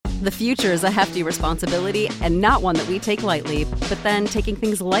The future is a hefty responsibility and not one that we take lightly. But then taking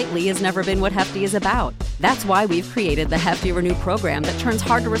things lightly has never been what Hefty is about. That's why we've created the Hefty Renew program that turns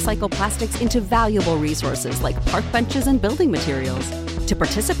hard-to-recycle plastics into valuable resources like park benches and building materials. To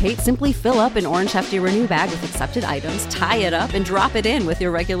participate, simply fill up an orange Hefty Renew bag with accepted items, tie it up, and drop it in with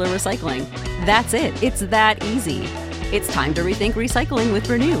your regular recycling. That's it. It's that easy. It's time to rethink recycling with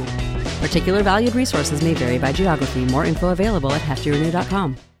Renew. Particular valued resources may vary by geography. More info available at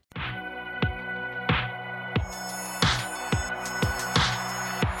heftyrenew.com.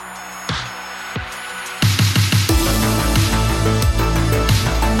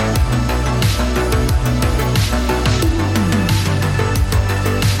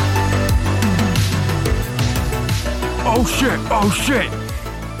 Oh shit, oh shit.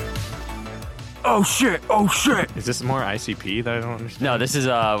 Oh shit, oh shit. Is this more ICP that I don't understand? No, this is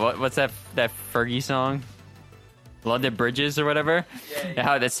what's that Fergie song? London Bridges or whatever? Yeah.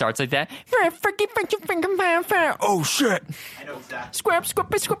 How that starts like that. Oh shit. I know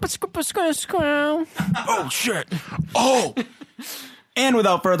exactly. Scrap. Oh shit. Oh. And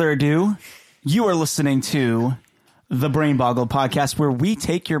without further ado, you are listening to the Brain Boggle podcast, where we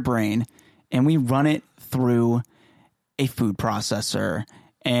take your brain and we run it through a food processor,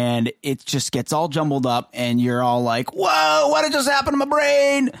 and it just gets all jumbled up, and you're all like, whoa, what just happened to my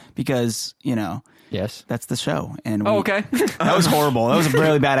brain? Because, you know, Yes. that's the show. And okay. That was horrible. That was a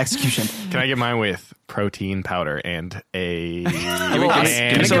really bad execution. Can I get mine with protein powder and a... Give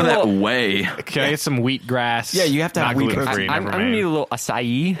me some of that whey. Can I get some wheatgrass? Yeah, you have to have Not wheat gluten-free, I'm never gonna mind. need a little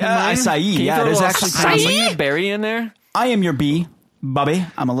acai. Acai, Can you yeah, throw a there's little actually acai berry in there. I am your bee, Bubby.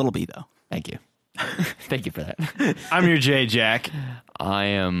 I'm a little bee, though. Thank you. Thank you for that. I'm your J Jack, I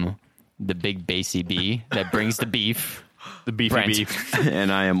am the big bassy bee that brings the beef. the beefy Brent. beef.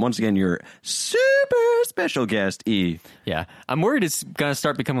 And I am once again your super special guest, E. Yeah, I'm worried it's gonna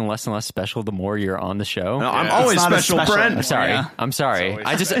start becoming less and less special the more you're on the show. No, I'm Yeah. always It's not as special, special. Brent. I'm sorry. Yeah. I'm sorry.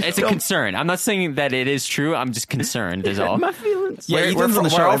 It's a concern. I'm not saying that it is true. I'm just concerned. Is all. My feelings. Yeah, we're Ethan's on the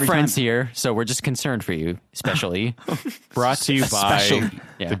show all every friends time. here, so we're just concerned for you, especially. Brought to you by Especially.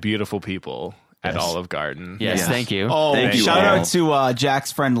 Yeah. the beautiful people at Olive Garden. Yes, Yes. thank you. Oh, Thank you shout all. out to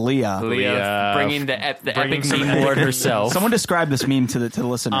Jack's friend Leah. Leah, bringing the bringing epic some- meme lord herself Someone describe this meme to the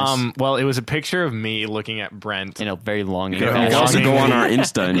listeners. Well, it was a picture of me looking at Brent. in a very long. You can also go on our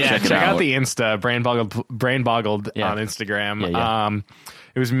Insta and Yeah, check it out out. the Insta, brain boggled Yeah. on Instagram. Yeah.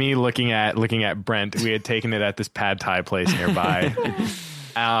 It was me looking at Brent. We had taken it at this pad thai place nearby.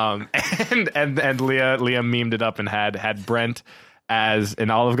 And Leah memed it up and had Brent as an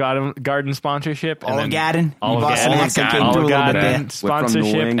Olive Garden sponsorship. And Olive then Garden. Olive Boston Garden. accent came Olive through a little bit Garden there. From New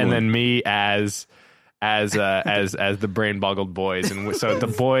sponsorship, and England. then me as the brain boggled boys, and so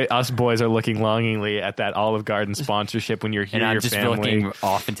us boys are looking longingly at that Olive Garden sponsorship when you're here, And I'm your just family. looking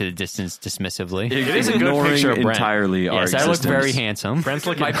off into the distance dismissively. It is a good Ignoring picture of Brent. entirely our Yes, I look existence. very handsome. Brent's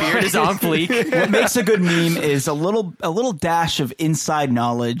looking- My beard is on fleek. What makes a good meme is a little dash of inside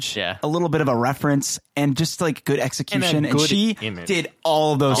knowledge, Yeah. a little bit of a reference, and just like good execution. And good she image. did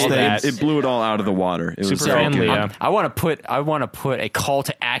all of those All things. that. It blew it all out of the water. It was Super so friendly, good. yeah. I want to put a call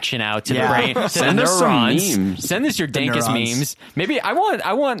to action out to Yeah. the brain, to Send the us some neurons. memes. Send us your dankest neurons. memes. Maybe I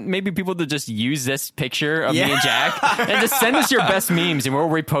want maybe people to just use this picture of me and Jack and just send us your best memes, and we'll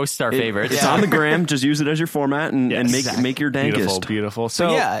repost our favorites. It's on the gram. Just use it as your format and Yes. make your dankest. Beautiful.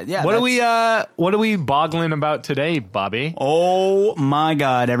 So yeah, what are we boggling about today, Bobby? Oh my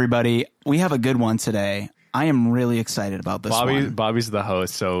God, everybody. We have a good one today. I am really excited about this one. Bobby's the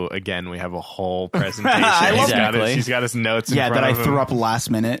host, so again, we have a whole presentation. I love that. He's got his notes. Yeah, in that front I of him. threw up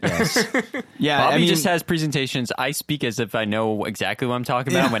last minute. Yeah, Bobby I mean, just has presentations. I speak as if I know exactly what I'm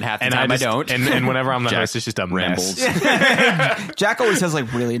talking about, when half the and time I just, don't. And whenever I'm the Jack host, it's just a rambles. mess. Jack always has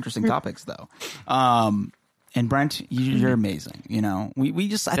like really interesting topics though. And Brent, you're amazing. You know, we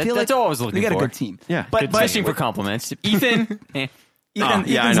just I feel like that's all I was looking we got for. a good team. Yeah. but Fishing for compliments. Ethan,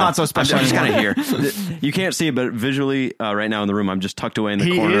 Ethan's I know. not so special. I'm just anymore. kind of here. You can't see it, but visually, right now in the room, I'm just tucked away in the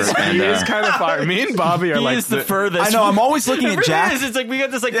He corner. is and, kind of far. Me and Bobby are he like is the furthest. I know. I'm always looking It at really Jack. is. It's like we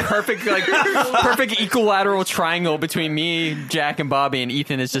got this like perfect equilateral triangle between me, Jack, and Bobby, and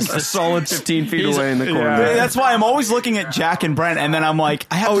Ethan is just a solid 15 feet away in the corner. Yeah. That's why I'm always looking at Jack and Brent, and then I'm like,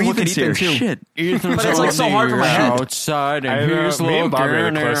 I have to look at Ethan's Ethan here. too. Shit. Ethan's But it's, like, so hard for my head. outside, I and know. here's Me and Bobby are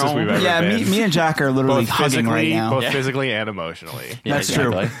the looking closest we've ever Yeah, been. me and Jack are literally both hugging right physically, now. both physically and emotionally. Yeah, That's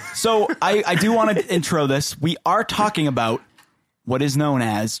exactly. true. So I do want to intro this. We are talking about what is known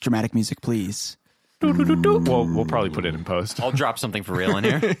as dramatic music, please. We'll probably put it in post. I'll drop something for real in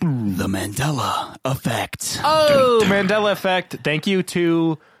here. The Mandela Effect. Oh, Mandela Effect. Thank you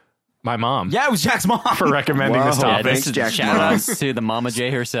to My mom. Yeah, it was Jack's mom. For recommending this Whoa. topic. Thanks, Jack's shout mom. outs to the Mama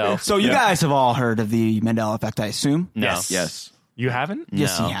J herself. So you guys have all heard of the Mandela Effect, I assume? No. Yes. You haven't?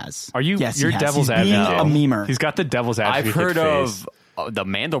 Yes, No. he has. Are you? Yes, you're he has. devil's He's advocate. being a memer. He's got the devil's advocate. I've heard face. of the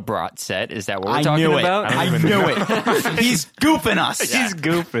Mandelbrot set. Is that what we're I talking knew it. about? I knew it. He's goofing us. He's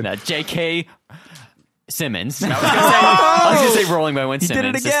goofing. J.K. Simmons. I was gonna say Rolling by Win He did Simmons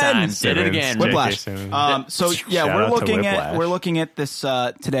it this again. time. Did it Simmons. again. J.K. Whiplash. Simmons. So yeah, Shout we're out to looking Whiplash. at this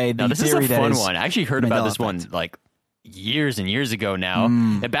today. The No, this is theory a that fun is one. I actually heard Mandela about this Effect. one like years and years ago now.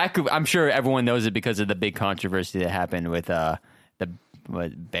 And back, I'm sure everyone knows it because of the big controversy that happened with the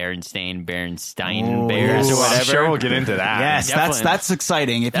Bernstein Bears or yes. I'm whatever. sure we'll get into that. Yes, Definitely. that's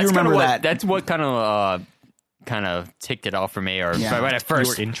exciting. If That's you remember kinda that, That's what kind of ticked it off for me. Or Yeah. when I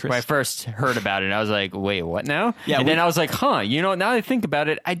first heard about it, I was like, "Wait, what now?" Yeah, and then I was like, "Huh? You know, now that I think about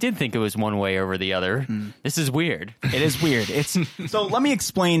it, I did think it was one way over the other. This is weird." it is weird. It's so. Let me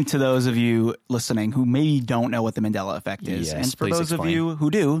explain to those of you listening who maybe don't know what the Mandela Effect is, Yes, and for please those explain. of you who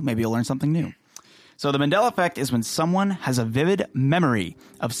do, maybe you'll learn something new. So the Mandela Effect is when someone has a vivid memory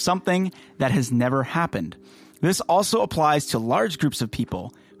of something that has never happened. This also applies to large groups of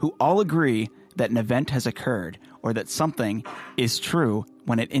people who all agree that an event has occurred or that something is true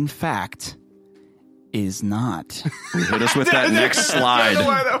when it in fact is not. Hit us with that next slide.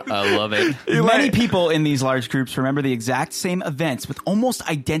 I love it. Many people in these large groups remember the exact same events with almost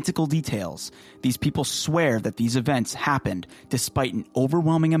identical details. These people swear that these events happened despite an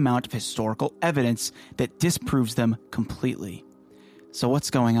overwhelming amount of historical evidence that disproves them completely. So what's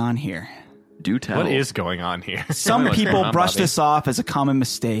going on here? Do tell. What is going on here? Some What's people going on, brush Bobby? this off as a common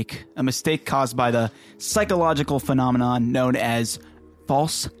mistake, a mistake caused by the psychological phenomenon known as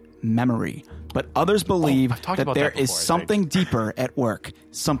false memory. But others believe I've talked that about there that is before, I think. something deeper at work,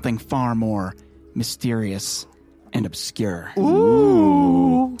 something far more mysterious and obscure.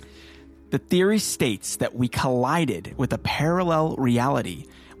 Ooh. The theory states that we collided with a parallel reality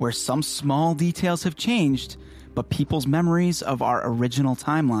where some small details have changed, but people's memories of our original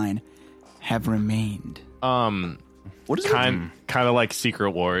timeline have remained. What is kind of like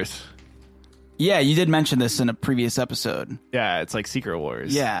Secret Wars. Yeah, you did mention this in a previous episode. Yeah, it's like Secret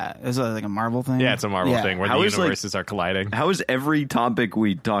Wars. Yeah, is it like a Marvel thing? Yeah, it's a Marvel Yeah. thing where How the is, like- universes are colliding. How is every topic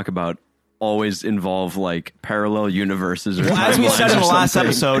we talk about always involve like parallel universes or Well, as we said in the timelines or last something?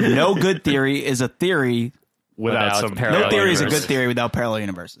 episode, no good theory is a theory. Without Without some parallel No theory is a universe. good theory without parallel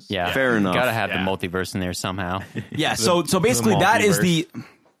universes. Yeah, Fair enough. Got to have Yeah. the multiverse in there somehow. Yeah, so basically that is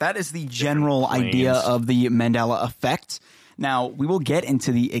multiverse. the general Different idea planes. of the Mandela Effect. Now, we will get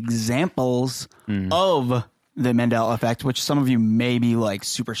into the examples of the Mandela Effect, which some of you may be like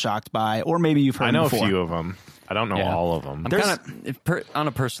super shocked by, or maybe you've heard I know before. a few of them. I don't know Yeah. all of them. I'm kind of on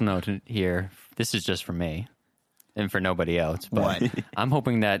a personal note here. This is just for me and for nobody else. But What? I'm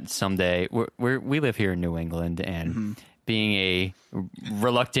hoping that someday we live here in New England, and being a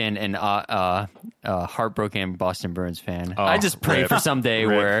reluctant and heartbroken Boston Bruins fan, I just pray rip. for someday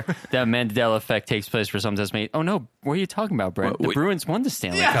Rip. where the Mandela Effect takes place for someone that's made. Oh no, what are you talking about, Brent? The Bruins won the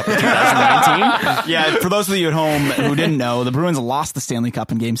Stanley Cup in 2019. Yeah, for those of you at home who didn't know, the Bruins lost the Stanley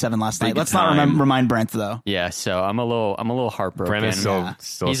Cup in Game 7 last night. Big Let's not time. remind Brent, though. Yeah, so I'm a little heartbroken. Brent is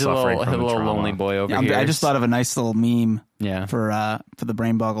still He's a suffering little, from the trauma. lonely boy over Yeah, here. I just thought of a nice little meme Yeah. for the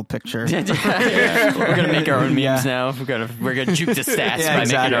brain boggled picture. We're gonna make our own memes Yeah. now. We're gonna juke the stats Yeah, by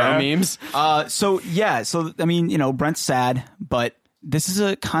exactly. making our own memes. So I mean, Brent's sad, but this is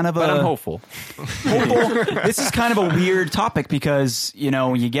a kind of But I'm hopeful. This is kind of a weird topic because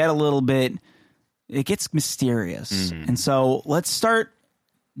you get a little bit. It gets mysterious, and so let's start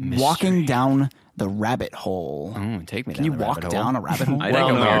walking down the rabbit hole. Take me. Can you walk down a rabbit hole? I Well,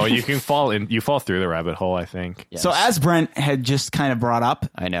 think I'm no, weird. you can fall in. You fall through the rabbit hole. I think. Yes. So as Brent had just kind of brought up,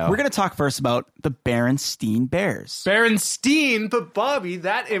 I know. we're going to talk first about the Berenstain Bears. Berenstein, but Bobby,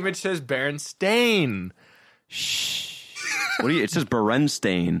 that image says Berenstain. What do you? It says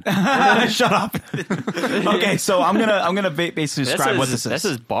Berenstain. Shut up. Okay, so I'm gonna basically describe what this is. This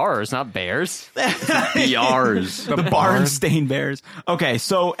is bars, not bears. BRs. The Berenstain Bears. Okay,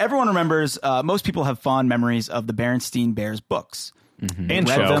 so everyone remembers. Most people have fond memories of the Berenstain Bears books. And Read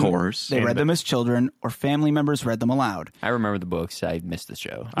show. them, Of course. They read them as children, or family members read them aloud. I remember the books. I missed the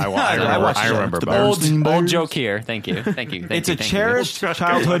show. I I watched it. remember The both. Berenstain Old Bears. joke here. Thank you. It's a cherished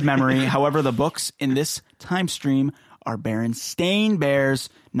childhood memory. However, the books in this time stream are Berenstain Bears,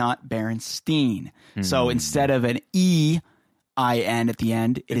 not Berenstein. So instead of an E-I-N at the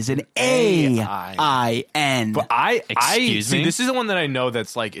end, it is an A-I-N. But I Excuse see. me? This is the one that I know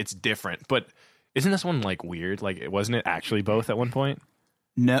that's like it's different. But isn't this one like weird? Like, wasn't it actually both at one point?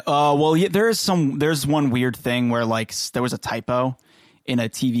 No, well, yeah, there's one weird thing where like there was a typo in a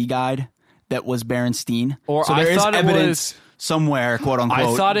TV guide that was Berenstein. Or so there I is thought it evidence was- somewhere, quote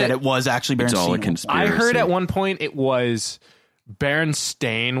unquote, thought that it was actually It's all a Berenstein. conspiracy. I heard at one point it was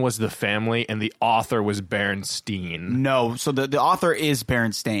Berenstain was the family and the author was Berenstein. No, so the author is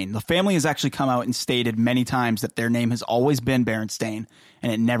Berenstain. The family has actually come out and stated many times that their name has always been Berenstain,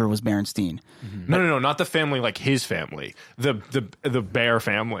 and it never was Berenstein. No, not the family like his family. The Bear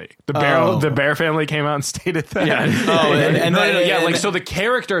family. The Bear family came out and stated that. Yeah. Oh, and so the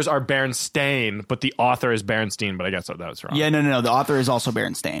characters are Berenstain, but the author is Berenstein, but I guess that was wrong. yeah, no. The author is also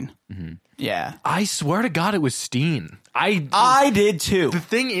Berenstain. Yeah, I swear to God it was Steen. I did too. The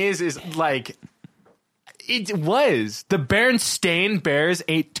thing is like it was the Berenstain Bears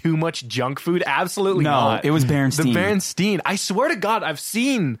ate too much junk food. Absolutely No, not. it was Berenstein. The Berenstein. I swear to God, I've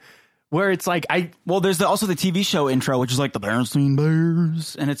seen where it's like Well, there's also the TV show intro, which is like the Berenstein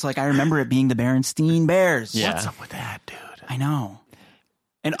Bears, and it's like I remember it being the Berenstein Bears. Yeah. What's up with that, dude? I know.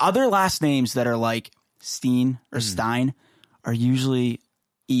 And other last names that are like Steen or Stein are usually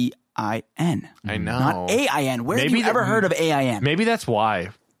EIN. I know. Not AIN. Where have Maybe you ever heard of AIN? Maybe that's why.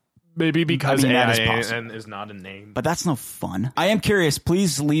 Maybe because I mean, that is AIN possible. is not a name. But that's no fun. I am curious.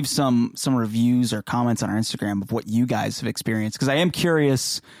 Please leave some reviews or comments on our Instagram of what you guys have experienced, because I am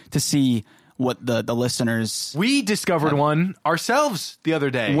curious to see what the listeners. We discovered one ourselves the other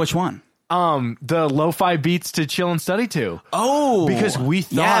day. Which one? The lo-fi beats to chill and study to. Oh, Because we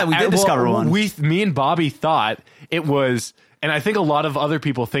thought yeah, we did discover one. Me and Bobby thought it was, and I think a lot of other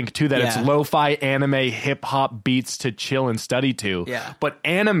people think too, that it's Yeah. lo-fi anime hip hop beats to chill and study to. Yeah. But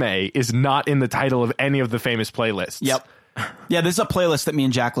anime is not in the title of any of the famous playlists. Yep. Yeah, this is a playlist that me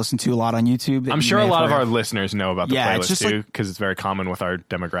and Jack listen to a lot on YouTube. that I'm you sure may a have lot of heard our listeners know about the Yeah, it's playlist just too, like- because it's very common with our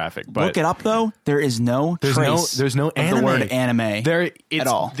demographic. But Look it up though. There is no trace. there's no of anime. the word anime There it's at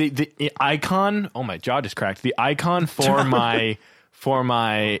all. The icon. Oh, my jaw just cracked. The icon for my for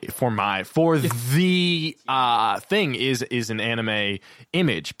the thing is an anime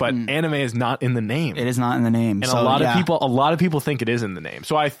image, but anime is not in the name. It is not in the name. And so, a lot yeah. of people think it is in the name.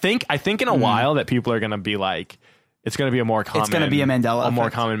 So I think in a while that people are going to be like, it's going to be a more common. It's going to be a Mandela more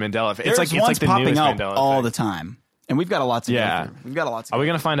effect. common Mandela effect. There's It's ones the popping newest up Mandela all effect. the time, and we've got a lot to Yeah. go through. We've got a lot to. Are we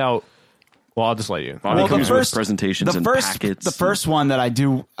going to find out? Well, I'll just let you. Well, Well, comes with presentations and packets. The first one that I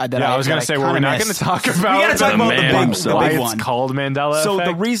do. I was going to say, we're not going to talk about. We got to talk about man the himself. why big it's one. called Mandela So Effect.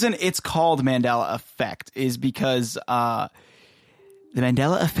 the reason it's called Mandela Effect is because the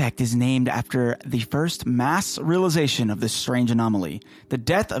Mandela Effect is named after the first mass realization of this strange anomaly, the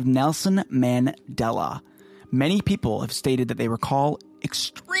death of Nelson Mandela. Many people have stated that they recall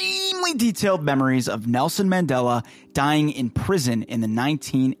extremely detailed memories of Nelson Mandela dying in prison in the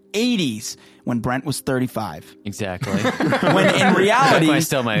 1980s when Brent was 35. Exactly. When in reality, I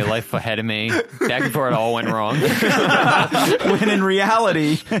still have my life ahead of me. Back before it all went wrong. when in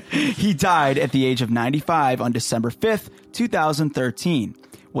reality, he died at the age of 95 on December 5th, 2013.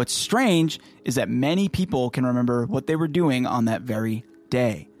 What's strange is that many people can remember what they were doing on that very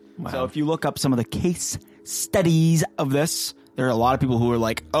day. So if you look up some of the case studies of this, there are a lot of people who are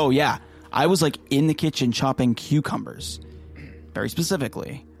like, oh yeah, I was like in the kitchen chopping cucumbers. Very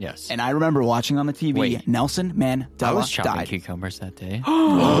specifically. Yes. And I remember watching on the TV, Wait. Nelson Mandela I was chopping died. cucumbers that day.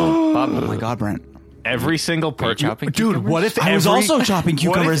 Oh my God, Brent. Every single person, chopping dude. cucumbers? What if I was also chopping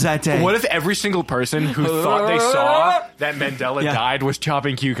cucumbers that day. What if every single person who thought they saw that Mandela Yeah. died was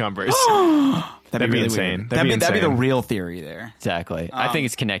chopping cucumbers? That'd be really insane. weird. That'd be That'd be the insane. real theory there. Exactly. I think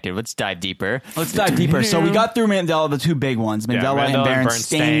it's connected. Let's dive deeper. Let's dive deeper. So we got through Mandela, the two big ones, Mandela, and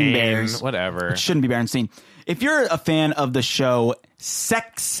Berenstain Bears. whatever. It shouldn't be Berenstain. If you're a fan of the show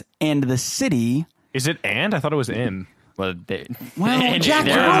Sex and the City, Is it and? I thought it was in. Well, well, Jack,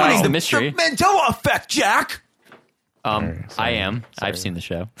 there you're lies ruining the the mystery. Mandela Effect, Jack. I am. I've seen the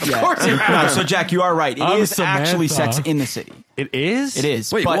show. Of course. No, so Jack, you are right. It is I'm actually Samantha. Sex in the City. It is. It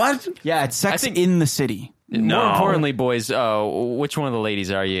is. Wait, but- what? Yeah, it's Sex think- in the City. More importantly, boys, which one of the ladies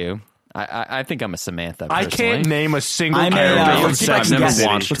are you? I think I'm a Samantha. I personally. can't name a single I'm character a, from let's see if I Sex can and the guess. City.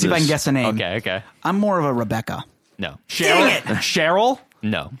 watched Let's see if I can this. guess a name. Okay. I'm more of a Rebecca. No. Cheryl?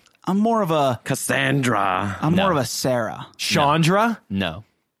 No. I'm more of a Cassandra. more of a Sarah. Chandra? No.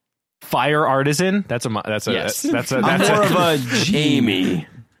 Fire artisan? That's a Yes. that's a I'm that's more a of a G. Amy.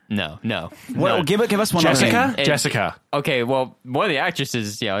 No. What, No. give us one other Jessica? name. Jessica. Okay, well, one of the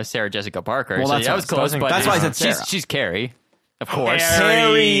actresses, is Sarah Jessica Parker. Well, so that's that us. was close, but That's why I said Sarah. she's Carrie, of course.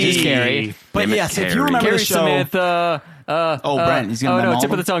 Harry. She's Carrie. But Name it yes, if you Carrie. remember Carrie the show, Samantha. Brent, he's gonna oh name no, all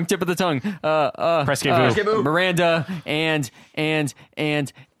tip of of the tongue, tip of the tongue. Presky Boo. Miranda and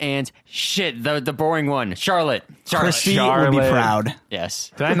shit, the boring one, Charlotte. Christy would be Charlotte. proud.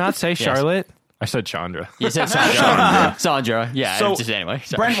 Yes. Did I not say Charlotte? I said Chandra. You said Sandra. Sandra. Yeah. So, just anyway.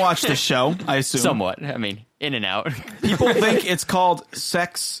 Sorry. Brent watched the show, I assume. Somewhat. I mean, in and out. People think it's called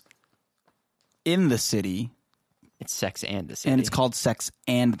Sex in the City, It's Sex and the City. and it's called Sex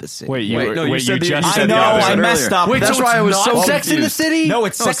and the City. Wait, you, Wait, no, you wait, said you the- just you I said know, the I opposite. messed up. That's why I was so Sex in the confused. City? No,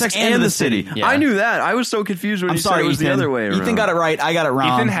 it's Sex and the City. Yeah. I knew that. I was so confused when I'm you sorry, said it was Ethan. the other way around. Ethan got it right. I got it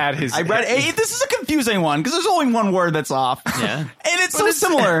wrong. Ethan had his- I read. Hey, this is a confusing one because there's only one word that's off. Yeah. and it's so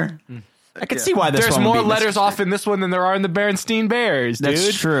similar. I can see why this There's one would more be letters off in this one than there are in the Berenstein Bears, dude.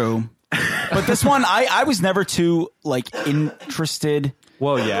 That's true. But this one, I was never too interested.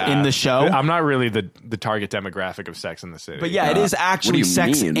 Well, yeah. In the show? I'm not really the target demographic of Sex in the City. But yeah, it is actually you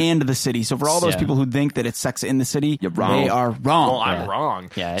Sex mean? and the City. So for all those Yeah. people who think that it's Sex in the City, You're wrong. they are wrong. Well, I'm wrong.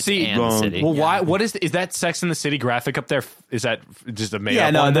 Yeah, it's See, and the City. well, why? What is that Sex in the City graphic up there? Is that just a made Yeah,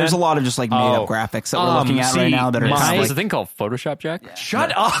 up no, one? there's a then? lot of just made up graphics that we're looking at see, right now that are my- kind of There's like, a thing called Photoshop, Jack.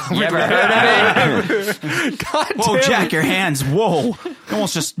 Shut up! You ever heard of it? God whoa, damn Jack, it. your hands, whoa. You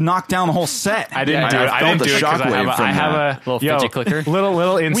almost just knocked down the whole set. I didn't do it. I I felt didn't the do it because shockwave from I have that. a Little fidget clicker.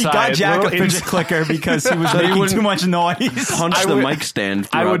 Little inside. We got Jack a little fidget ins- clicker because he was making too much noise. Punch I the would- mic stand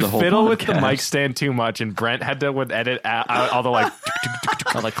I throughout would the whole fiddle with the podcast. mic stand too much, and Brent had to edit out all the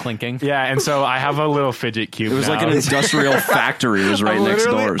All like clinking. yeah, and so I have a little fidget cube. It was now. like an industrial factory. It was right I'm next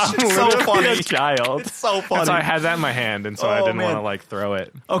literally- door. I'm so literally funny. a child. It's so funny. And so I had that in my hand, and so I Oh, didn't man. want to throw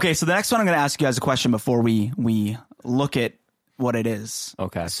it. Okay, so the next one I'm going to ask you guys a question before we look at what it is.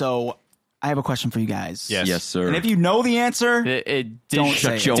 Okay. So I have a question for you guys. Yes. Yes, sir. And if you know the answer, It did, Don't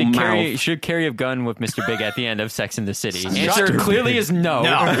say it. your did mouth. should carry a gun with Mr. Big at the end of Sex in the City. Answer clearly is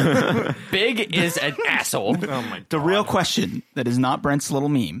no. Big is an asshole. Oh my! the real question that is not Brent's little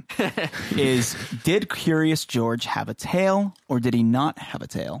meme is, did Curious George have a tail or did he not have a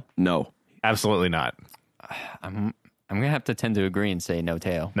tail? No. Absolutely not. I'm going to have to tend to agree and say no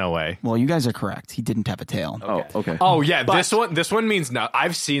tail. No way. Well, you guys are correct. He didn't have a tail. Oh, okay. Oh yeah, this one means no.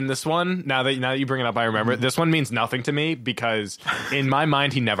 I've seen this one. Now that you bring it up, I remember. This one means nothing to me because in my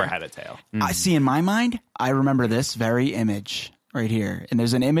mind he never had a tail. I see in my mind, I remember this very image right here. And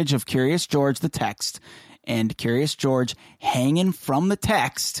there's an image of Curious George, the text, and Curious George hanging from the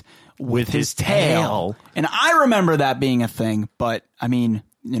text with his tail. And I remember that being a thing, but I mean,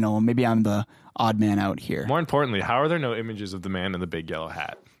 maybe I'm the odd man out here. More importantly, how are there no images of the man in the big yellow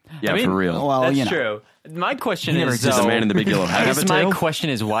hat? Yeah, I mean, for real. Well, That's you know. true. My question never is, Does the though, man in the big yellow I hat have guess a my tail? question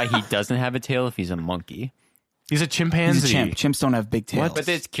is why he doesn't have a tail if he's a monkey. He's a chimpanzee. He's a chimp. Chimps don't have big tails. But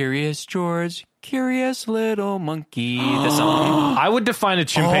it's Curious George, Curious Little Monkey, the song. I would define a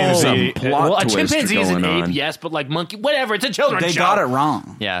chimpanzee. Some plot well, a twist chimpanzee is an going ape, on. yes, but like monkey, whatever. It's a children's They show. got it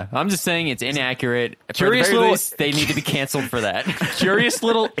wrong. Yeah, I'm just saying it's inaccurate. Curious For the very little- least, they need to be canceled for that. Curious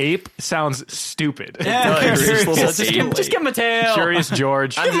little ape sounds stupid. Yeah, Curious Curious Little Little Just give him a tail. Curious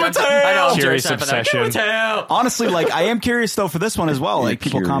George. I know, I'm Curious George Stephen. Give him a obsession. tail. Honestly, I am curious though for this one as well. Like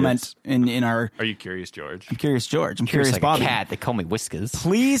people curious. comment in our Are you curious, George? I'm Curious George. I'm Curious Like Bobby. a cat. They call me Whiskers.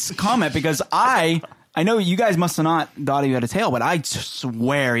 Please comment because I know you guys must have not thought he had a tail, but I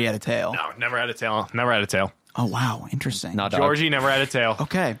swear he had a tail. No, never had a tail. Never had a tail. Oh wow, interesting. Not dog. Georgie never had a tail.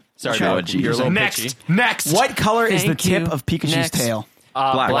 Okay. Sorry, Sure. George. You're a little pitchy. Next. What color is the Thank tip you. of Pikachu's Next. tail?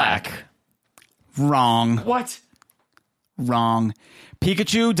 Black. Wrong. What? Wrong.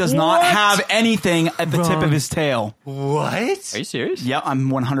 Pikachu does not have anything at the tip of his tail. What? Are you serious? Yep, I'm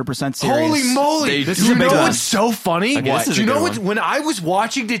 100% serious. Holy moly! They This do is a You big know one. what's so funny? Okay, this is Do a you know good what? one. When I was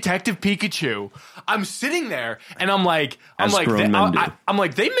watching Detective Pikachu, I'm sitting there and I'm like, As grown men do. I'm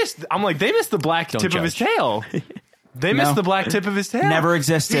like, they missed the black Don't tip of his judge. tail. They No. missed the black tip of his tail. Never He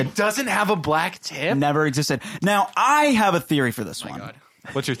existed. doesn't have a black tip. Never existed. Now, I have a theory for this one.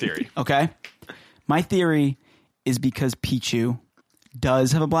 What's your theory? Okay? My theory is because Pichu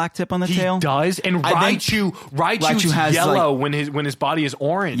does have a black tip on the He tail. does, and I think Raichu's has, yellow when his body is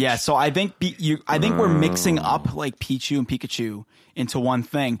orange. Yeah, so I think we're mixing up like Pichu and Pikachu into one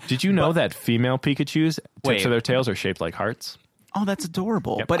thing. Did you know that female Pikachu's tips Wait. of their tails are shaped like hearts? Oh, that's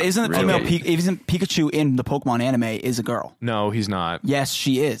adorable. Yep. But isn't Really? isn't Pikachu in the Pokemon anime is a girl? No, he's not. Yes,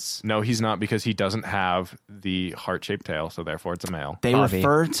 she is. No, he's not because he doesn't have the heart-shaped tail, so therefore it's a male. They Bobby.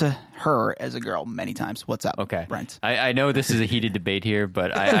 refer to her as a girl many times. What's up, Okay. Brent? I know this is a heated debate here,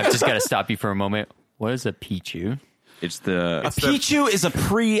 but I've just got to stop you for a moment. What is a Pichu? It's the. Pichu is a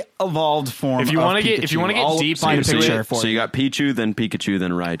pre-evolved form. If you want wanna to get- if you wanna get I'll deep find a into picture it- for so you got Pichu, then Pikachu,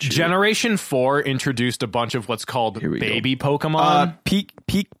 then Raichu. Generation 4 introduced a bunch of what's called Here we go. baby Pokemon.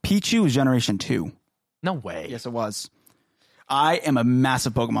 Pichu is Generation 2. No way. Yes, it was. I am a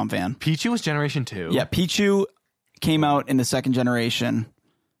massive Pokemon fan. Pichu was Generation 2? Yeah, Pichu came out in the second generation.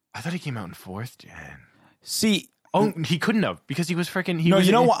 I thought he came out in 4th gen. See, Oh, he couldn't have because he was freaking. No,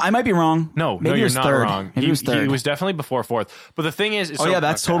 you know what? I might be wrong. No, maybe you're was not third. wrong. Maybe he was third. He was definitely before fourth. But the thing is, Oh, yeah,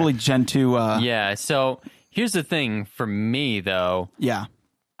 that's totally Gen 2. Yeah, so here's the thing for me, though. Yeah.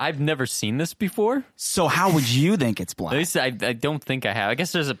 I've never seen this before. So how would you think it's black? At least I don't think I have. I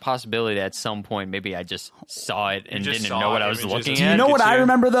guess there's a possibility that at some point maybe I just saw it and just didn't saw know what I was images looking and- Do at. you know what I Pikachu.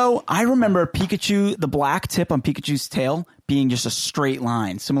 remember, though? I remember Pikachu, the black tip on Pikachu's tail being just a straight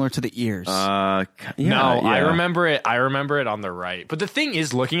line, similar to the ears. No, yeah. I remember it. I remember it on the right. But the thing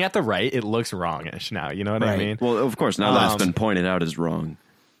is, looking at the right, it looks wrongish now. You know what I Right. mean? Well, of course, now that it's been pointed out as wrong.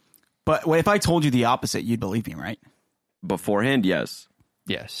 But if I told you the opposite, you'd believe me, right? Beforehand, yes.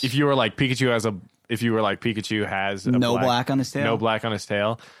 Yes. If you were like Pikachu has a No black on his tail? no black on his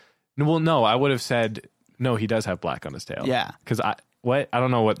tail. Well, no, I would have said no. He does have black on his tail. Yeah. because I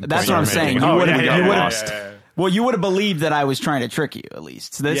don't know what. That's point what I'm you're saying. making. You Oh, would've- yeah, you yeah, would've- yeah, yeah, yeah. Well, you would have believed that I was trying to trick you, at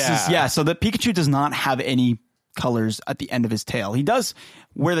least. So the Pikachu does not have any colors at the end of his tail. He does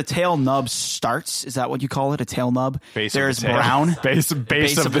where the tail nub starts. Is that what you call it? A tail nub? Base of There's the tail. brown. Base of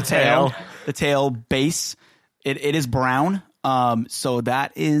the tail. The tail base. It is brown. So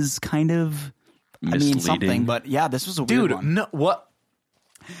that is kind of, Misleading. something. But yeah, this was a weird Dude, one. no, what?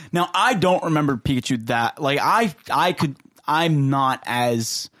 Now, I don't remember Pikachu that, like, I'm not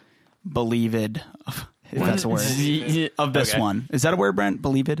as believed, if that's a word, of this one. Is that a word, Brent?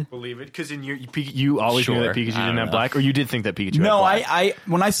 Believed? Believe it, because in you always knew that Sure. Pikachu I didn't don't have know. black, or you did think that Pikachu No, had black. I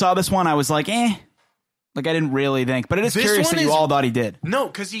when I saw this one, I was like, like I didn't really think, but it is This curious one that you is- all thought he did. No,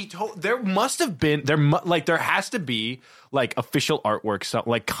 because he told there must have been there has to be like official artwork,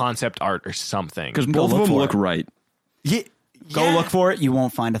 like concept art or something. Because Go both of look them for look it. right. Go look for it. You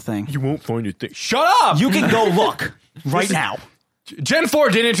won't find a thing. You won't find your thing. Shut up! You can go look right now. Gen 4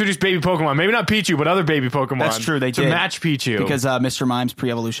 did introduce baby Pokemon. Maybe not Pichu, but other baby Pokemon. That's true. They to did match Pichu because Mr. Mime's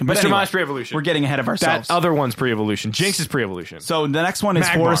pre-evolution. But Mr. anyway, Mime's pre-evolution. We're getting ahead of ourselves. That other one's pre-evolution. Jinx is pre-evolution. So the next one is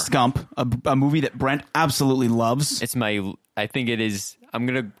Magmar. Forrest Gump, a movie that Brent absolutely loves. It's I think it is. I'm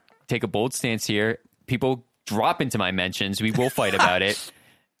going to take a bold stance here. People drop into my mentions. We will fight about it.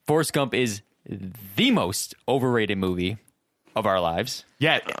 Forrest Gump is the most overrated movie of our lives.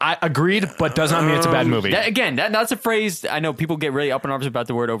 Yeah, I agreed, but does not mean it's a bad movie. That's a phrase. I know people get really up in arms about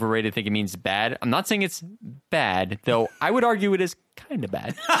the word overrated, think it means bad. I'm not saying it's bad, though I would argue it is kind of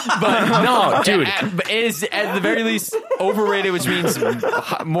bad. But No, dude. It is at the very least overrated, which means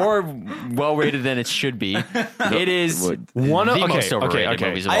more well rated than it should be. It is One of the most overrated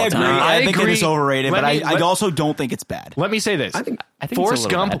movies of all I agree. time. I think it agree. is overrated, Let but me- I let- also don't think it's bad. Let me say this. I think it's a Forrest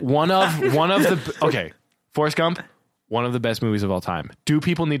little Gump, bad. one of the okay. Forrest Gump, one of the best movies of all time. Do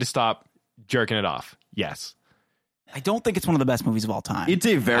people need to stop jerking it off? Yes. I don't think it's one of the best movies of all time. It's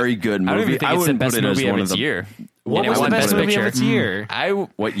a very good movie. I don't even think it's the wouldn't best put it as movie of one its of the. year. What And it was the won best movie of Picture. its year?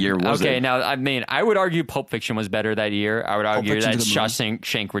 What year was Okay, it? now I mean, I would argue Pulp Fiction was better that year. I would argue that Fiction's a good movie.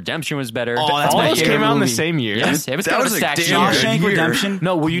 Shawshank Redemption was better. Oh, that's All my those favorite came out in the movie. same year. Yes, it was That kind was of a a stacked damn year. good Shawshank year. Redemption.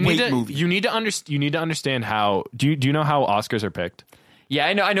 No, well, you Great movie. need to understand how. Do you know how Oscars are picked? Yeah,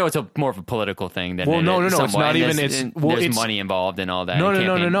 I know it's more of a political thing than Well, it no, is it's somewhat. not And even. there's It's money involved and all that. No, and no, no,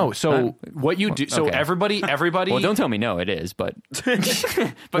 no, campaign. no. So what you do? So okay. everybody. Well, don't tell me no. It is, but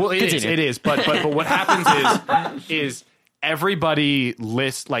Well, it is. continue. It is. But what happens is everybody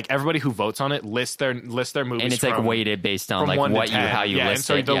lists, like everybody who votes on it lists their movies, and it's like from- weighted based on from like 1 to what 10. how you yeah, list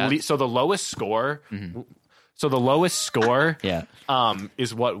and so it. so the lowest score. So the lowest score. Yeah.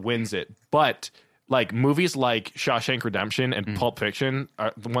 Is what wins it. But like movies like Shawshank Redemption and Pulp Fiction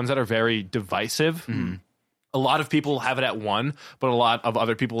are the ones that are very divisive. A lot of people have it at 1, but a lot of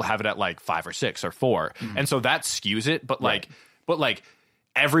other people have it at like 5 or 6 or 4, and so that skews it. But like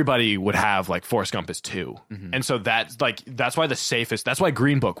everybody would have like Forrest Gump is 2, and so that's why the safest. That's why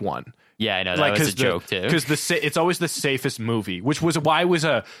Green Book won. Yeah, I know that was a joke too. Because it's always the safest movie, which was why I was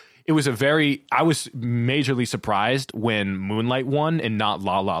majorly surprised when Moonlight won and not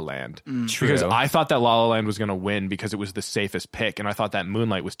La La Land. True. Because I thought that La La Land was going to win because it was the safest pick, and I thought that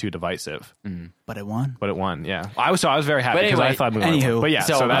Moonlight was too divisive. but it won. But it won, yeah. I was very happy But because I anyway, thought Moonlight anywho. won. But yeah,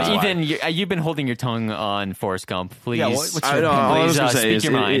 So, that's why. Ethan, you've been holding your tongue on Forrest Gump. Please, Yeah, what's your I was please gonna say speak is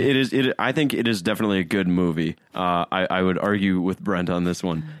your mind. it is. I think it is definitely a good movie. I would argue with Brent on this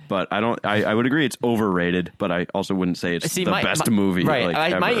one, but I don't. I would agree it's overrated, but I also wouldn't say it's the best movie. Right.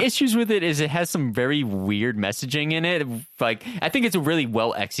 Like, My ever. issues with it is it has some very weird messaging in it. Like, I think it's a really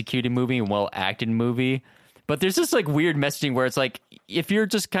well executed movie and well acted movie. But there's this like weird messaging where it's like, if you're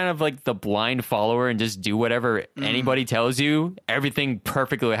just kind of like the blind follower and just do whatever anybody tells you, everything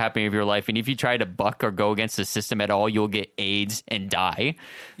perfectly will happen in your life. And if you try to buck or go against the system at all, you'll get AIDS and die.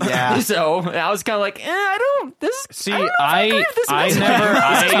 Yeah. So I was kind of like, I don't know if I agree with this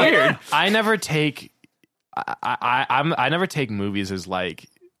messaging. It's weird. I never take I never take movies as like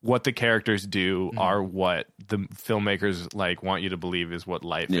what the characters do are what the filmmakers like want you to believe is what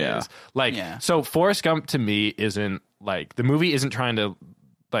life is. Like, so Forrest Gump to me isn't like, the movie isn't trying to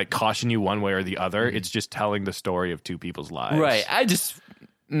like caution you one way or the other. It's just telling the story of two people's lives. Right.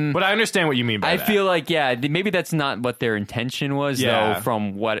 But I understand what you mean by that. I feel like, maybe that's not what their intention was, though,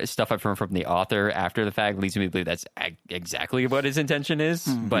 from what stuff I've heard from the author after the fact leads me to believe that's exactly what his intention is.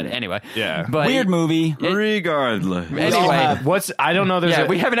 But anyway. Yeah. But Weird movie. Regardless. Anyway. I don't know.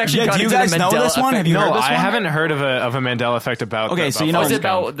 We haven't actually do gotten you into guys the know Mandela this one? effect. Have you heard this one? I haven't heard of a Mandela effect about. Okay, so you know It's Forrest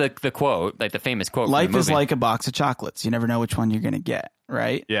Gump. about the quote, like the famous quote. Life from the is movie. like a box of chocolates. You never know which one you're going to get,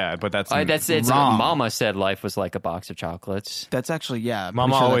 right? Yeah, but that's it's wrong. Mama said life was like a box of chocolates. That's actually, I'm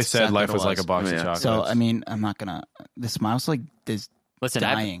Mama pretty sure always that's said exactly life what was it like a box of chocolates. So, I mean, I'm not going to... This mouse, like, is Listen,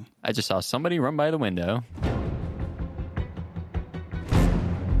 dying. I just saw somebody run by the window.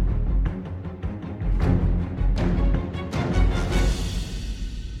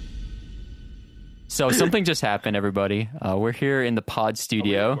 So something just happened, everybody. We're here in the pod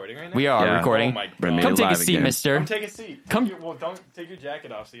studio. recording right now? We are Yeah. recording. Oh my Brent made Come it take a live seat, again. mister. Take a seat. Come- Don't take your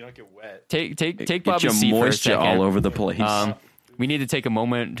jacket off so you don't get wet. Take Get Bobby's your seat for a moisture second. all over the place. We need to take a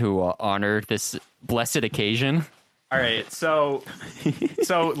moment to honor this blessed occasion. All right, so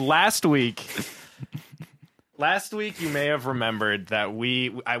last week you may have remembered that we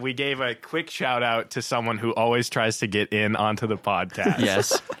gave a quick shout out to someone who always tries to get in onto the podcast.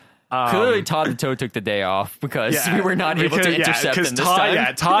 Yes. Clearly, Todd the Toad took the day off because Yeah, we were not able to intercept him this Todd, time.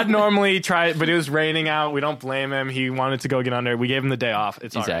 Yeah, Todd normally tried, but it was raining out. We don't blame him. He wanted to go get under. We gave him the day off.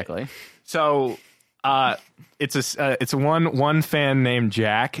 It's all right. Exactly. So it's one fan named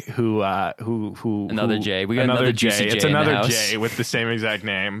Jack who Another J. We got another juicy J It's in the another house. J with the same exact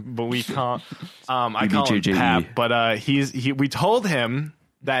name, but we call I BBJJE. call him Pap. But we told him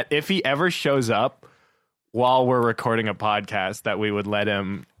that if he ever shows up while we're recording a podcast, that we would let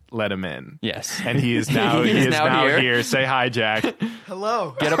him in. Yes. And he is now here. Say hi, Jack.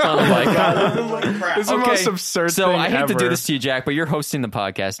 Hello. Get up on the mic. It's the most absurd So thing I hate to ever. do this to you, Jack, but you're hosting the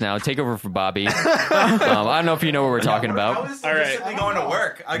podcast now. Take over for Bobby. I don't know if you know what we're talking about. All right. going to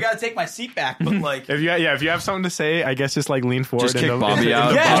work. I got to take my seat back, but like... If you have something to say, I guess just like lean forward. Just kick into Bobby out.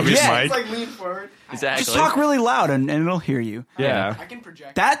 into Yeah, Bobby's yeah. mic. It's like lean forward. Exactly. Just talk really loud and it'll hear you. Yeah. I can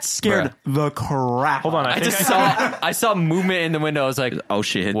project. That scared the crap. Hold on. I saw movement in the window. I was like, oh,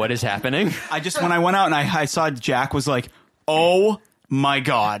 shit. what is happening? When I went out and I saw Jack was like, oh my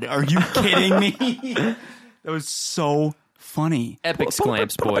God, are you kidding me? That was so funny. Epic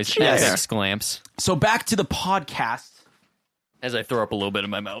sclamps, boys. Yes. Epic sclamps. So back to the podcast. As I throw up a little bit in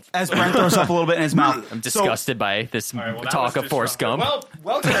my mouth. As Brent throws up a little bit in his mouth. I'm disgusted by this talk of Forrest Gump. Well,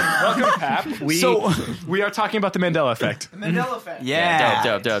 welcome, Pap. We are talking about the Mandela effect. Mandela Effect.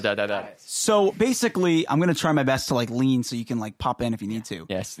 Yeah. Dope. So basically, I'm going to try my best to like lean so you can like pop in if you need to.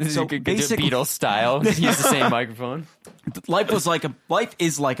 Yes. This So is good basically- Beatles style. Use the same microphone. Life is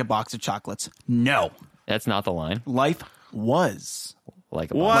like a box of chocolates. No. That's not the line. Life was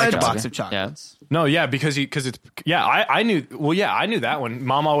Like a like a box box of chocolates. No, yeah, because it's I knew. Well, yeah, I knew that one.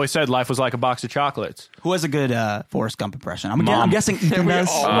 Mom always said life was like a box of chocolates. Who has a good Forrest Gump impression? I'm guessing Ethan does.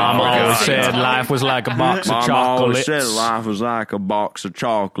 Mom always said life was like a box of Mom always chocolates. said life was like a box of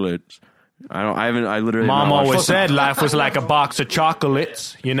chocolates. I literally. Mom not watched always it. said life was like a box of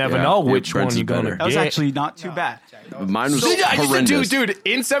chocolates. You never Yeah, know yeah, which Brent's one you're is gonna better. That was get. actually not too bad. Mine was Yeah, horrendous. dude,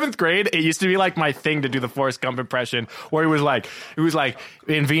 in 7th grade, it used to be like my thing to do the Forrest Gump impression, where it was like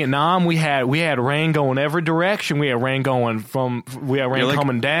in Vietnam we had rain going every direction. We had rain going You're like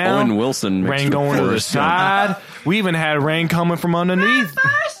coming down. Owen Wilson mixed rain with going to the Forrest Gump. side. We even had rain coming from underneath.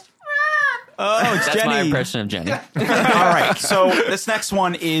 Oh, it's That's Jenny. my impression of Jenny. All right. So this next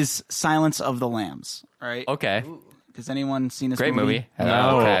one is Silence of the Lambs. All right. Okay. Has anyone seen this Great movie. No,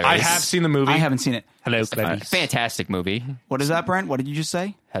 Hello, Clarice. I have seen the movie. I haven't seen it. Hello, Clarice. Fantastic movie. What is that, Brent? What did you just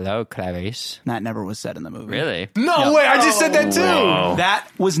say? Hello, Clarice. That never was said in the movie. Really? No way! I just said that too. That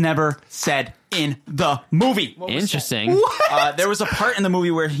was never said in the movie. Interesting. There was a part in the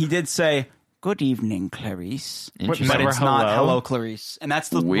movie where he did say, "Good evening, Clarice," Interesting. but it's not hello? "Hello, Clarice," and that's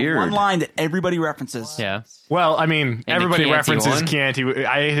the Weird. one line that everybody references. Yeah. Well, I mean, the everybody Chianti references one? Chianti.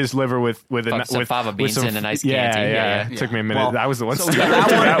 I ate his liver with Some fava beans some, and a nice yeah, Chianti. Yeah. It took me a minute. Well, that was the one. So stupid.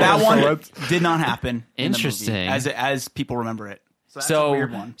 that one was the did not happen. in the movie, Interesting. as people remember it. So that's a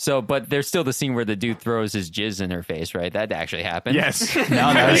weird one. But there's still the scene where the dude throws his jizz in her face, right? That actually happened. Yes. No,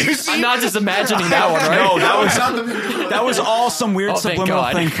 that was, I'm not just imagining that one, right? no, that was all some weird thank subliminal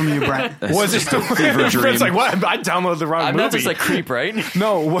God. thing from you, Brent. Was it still fever dream. It's like, what? I downloaded the wrong I'm movie. not just a creep, right?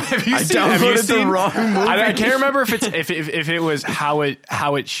 No, what, have you seen? downloaded the wrong movie. I can't remember if it's if it was how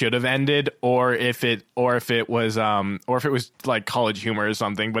it should have ended, or if it was like College Humor or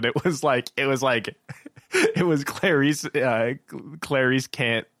something. But it was Clarice. Clarice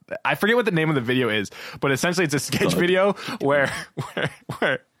can't. I forget what the name of the video is, but essentially it's a sketch video where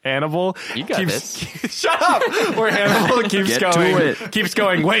Hannibal shut up. Where Hannibal keeps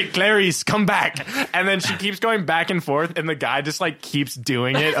going. Wait, Clarice, come back, and then she keeps going back and forth, and the guy just like keeps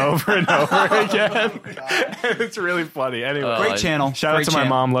doing it over and over again. And it's really funny. Anyway, Great channel. Shout out to my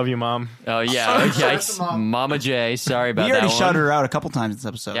mom. Love you, mom. Oh yeah, yikes, Mama J. Sorry about We that. already one. shouted her out a couple times this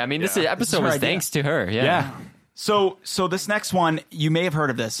episode. Yeah, I mean this episode was idea. thanks to her. Yeah. So this next one, you may have heard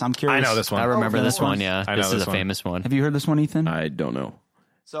of this. I'm curious. I know this one. I remember this one. Yeah, I know this is this a one. famous one. Have you heard this one, Ethan? I don't know.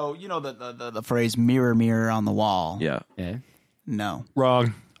 So you know the phrase "mirror, mirror on the wall." Yeah. Yeah. No,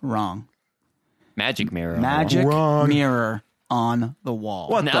 Wrong. wrong. Magic mirror. Magic Wrong. mirror on the wall.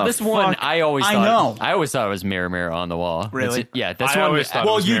 What Now the this one, fuck? I always I thought. know. I always thought it was mirror, mirror on the wall. Really? Yeah, this I one. always thought it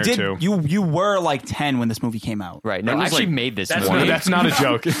Well, was you Mirror did. too. You were like 10 when this movie came out. Right. No, It I was actually like- made this That's movie. not a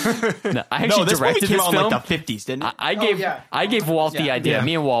joke. No, I No, actually this movie directed came this out in film. like the 50s, didn't it? I gave Walt the idea. Yeah.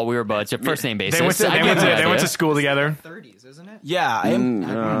 Me and Walt, we were buds. First name basis. They went to I gave him the they went idea. to school together. 30s, isn't it? Yeah, I don't know.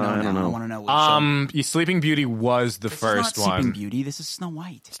 I know. want to know. Sleeping Beauty was the This first is not Sleeping one. Beauty. This is Snow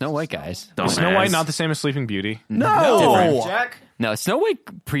White. Snow White, guys. Is Snow White not the same as Sleeping Beauty? No, Jack? No, Snow White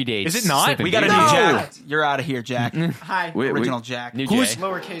predates. Is it not? Sleeping we got a Beauty. new No. Jack. You're out of here, Jack. Hi. Wait, Original Jack. New Who's- Jay.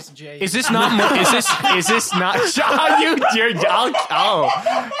 Lowercase J. Is this not? Is this not?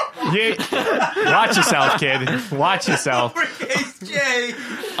 Watch yourself, kid. Watch yourself. Jay.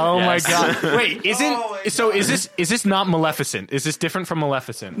 Oh Yes. my god! Wait, is this not Maleficent? Is this different from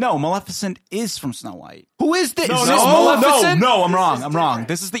Maleficent? No, Maleficent is from Snow White. Who is this? No, is this Maleficent? no, I'm wrong.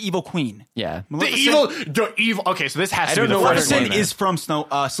 This is the evil queen. Yeah. The evil. Okay, so this has to be don't the know what first her one. Maleficent then. is from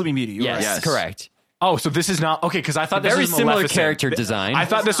Sleeping Beauty. You're Yes, right. Yes. correct. Oh, so this is not okay because I thought this Very was similar Maleficent. character design. I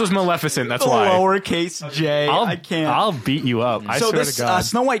thought this was Maleficent. That's The why. lowercase J. I can't. I'll beat you up. I so swear this to God.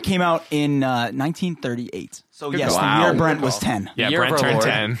 Snow White came out in 1938. So yes, call. the year Wow. Brent was 10. yeah, Year of Brent our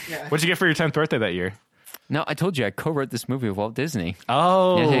turned Lord. 10. What'd you get for your 10th birthday that year? No, I told you I co-wrote this movie with Walt Disney.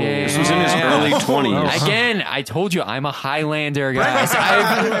 Oh, This was in his early 20s. Again, I told you I'm a Highlander, guys.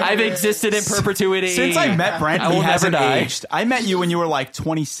 I've existed in perpetuity. Since I met Brent, I he will never hasn't die. aged. I met you when you were like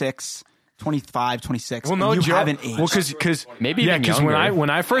 26, 25, 26. Well, no, and you Joe. haven't aged. Well, because Maybe yeah, even because younger.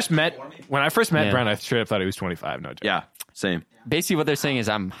 when I first met Yeah. Brent, I straight up thought he was 25. No joke. Yeah, same. Basically, what they're saying is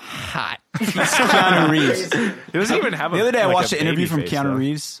I'm hot. Keanu Reeves. He doesn't even have. The other day, I like watched a an interview baby from face, Keanu though.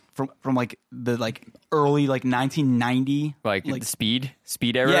 Reeves from like the early 1990 Like the speed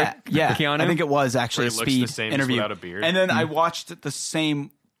era. Yeah, yeah. Keanu? I think it was actually Where a he looks Speed the same, just interview. without a beard. And then I watched the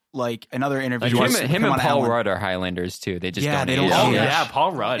same another interview. Like with him him and on Paul Ellen. Rudd are Highlanders too. They just Yeah, don't they age. don't Oh age. yeah,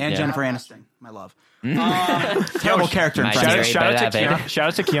 Paul Rudd. And Yeah. Jennifer Aniston, my love. Terrible character. in My Predator. dear. Shout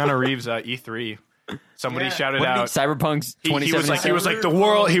out to Keanu Reeves E3. Somebody shouted out. Cyberpunk's He 2077. was like the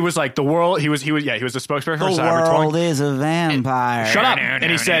world. He was like the world. He was the spokesperson for The Cyberpunk. world is a vampire. Shut up! And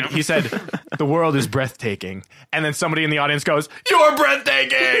he said, the world is breathtaking. And then somebody in the audience goes, "You're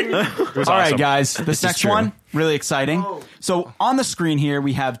breathtaking!" It was All right, awesome. guys. This next true. one, really exciting. So on the screen here,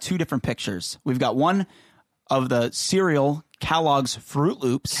 we have two different pictures. We've got one of the cereal Kellogg's Fruit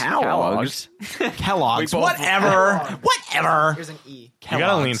Loops. Kellogg's. Kellogg's. Whatever. Here's an E. You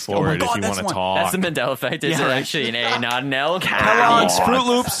gotta lean forward if you want to talk. That's the Mandela Effect. It's Yeah, right. actually an A, not an L. Kellogg's Fruit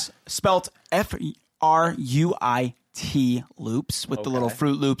Loops, spelt Fruit loops with the little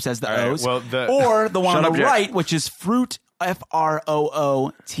Fruit Loops as the right, O's. well, or the one Shut on up, the Jack. right, which is Fruit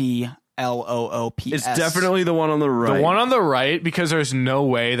FROOTLOOPS. It's definitely the one on the right. The one on the right, because there's no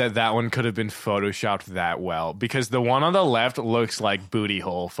way that one could have been photoshopped that well. Because the one on the left looks like booty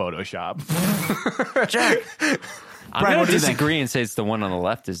hole Photoshop. I'm Brian, going what to do you think? disagree and say it's the one on the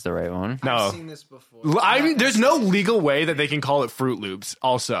left is the right one. I've No, seen this before. I mean, there's no legal way that they can call it Fruit Loops.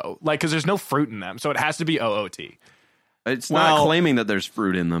 Also, because there's no fruit in them, so it has to be OOT. It's Well- not claiming that there's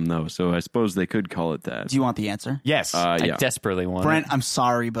fruit in them, though, so I suppose they could call it that. Do you want the answer? Yes. Yeah. I desperately want Brent, it. I'm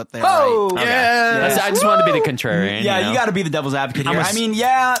sorry, but they're Oh, right. yeah. I just wanted to be the contrarian. Yeah, you know? you got to be the devil's advocate here. I'm a I mean,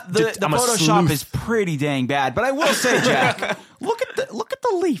 yeah, the I'm a Photoshop sleuth. is pretty dang bad, but I will say, Jack, look at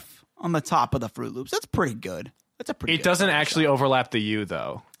the leaf on the top of the Fruit Loops. That's pretty good. That's a pretty. It good doesn't Photoshop. actually overlap the U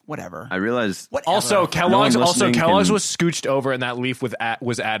though. Whatever. I realize. Whatever. Also, Kellogg's listening was can- scooched over, and that leaf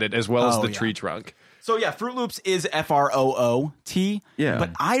was added as well as Oh, the yeah. tree trunk. So yeah, Fruit Loops is F-R-O-O-T. Yeah.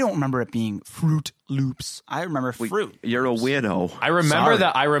 But I don't remember it being Fruit Loops. I remember fruit. You're a weirdo. I remember Sorry.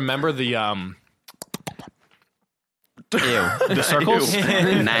 that. I remember the Ew. circles.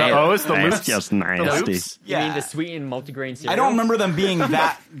 The O's, the That's loops. just nasty. You mean the sweetened multigrain cereal? I don't remember them being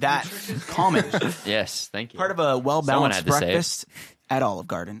that common. Yes, thank you. Part of a Someone well-balanced had to say it. breakfast at Olive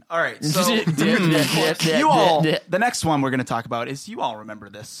Garden. All right, so you all, the next one we're going to talk about is you all remember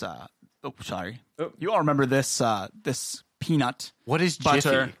this. You all remember this this peanut. What is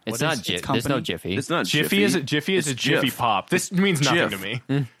butter. Jiffy? It's not Jiffy. There's no Jiffy. It's not Jiffy is a Jiffy is a Jiffy Jif. Pop. This means nothing Jif. to me.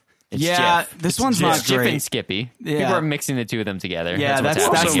 It's Yeah, Jif. this It's one's Jif. not It's Jif great. and Skippy. Yeah. People are mixing the two of them together. Yeah, that's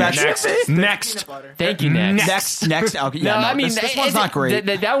what's that's happening. Next. Thank you, next. Next. Okay, No, yeah, I mean this one's not great.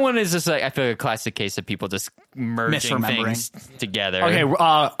 That one is just like I feel like a classic case of people just merging Misremembering. things together.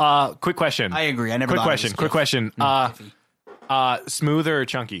 Okay. Quick question. I agree. I never. Quick thought question. It was Quick question. Smooth or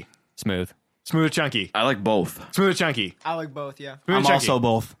chunky? Smooth. Smooth or chunky? I like both. Smooth or chunky? I like both. Yeah. Smooth or I'm chunky? also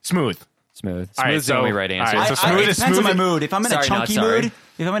both. Smooth. Smooth. All right, Smooth's the only right answer. all right, so It smooth is depends on my smooth. mood. If I'm in a Sorry, not chunky sorry. mood,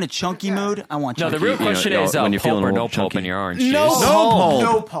 if I'm in a chunky mood, I want No, chunky. the real question is when you're pulp feeling or a no little pulp in chunky. your orange No juice. pulp.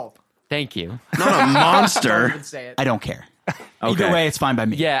 No pulp. Thank you. Not a Don't monster. even say it. I don't care. Okay. Either way, it's fine by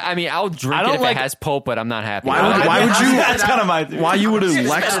me. Yeah, I mean, I'll drink I it don't if like- it has pulp, but I'm not happy. Why with would, it. why would you? That's kind of my. Why you would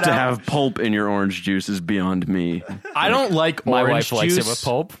elect to have pulp in your orange juice is beyond me. I don't like My orange wife likes juice. it with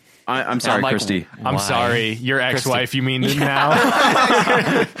pulp. I'm sorry, I'm like, Christy. I'm Why? sorry. Your ex-wife, you mean now?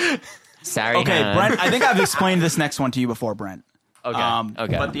 Sorry, Okay, hon. Brent. I think I've explained this next one to you before, Brent. Okay.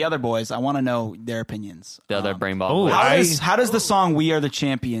 Okay. But the other boys, I want to know their opinions. The other brain ball. Oh, boy. How does the song "We Are the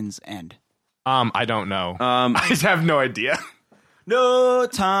Champions" end? I don't know. I just have no idea. No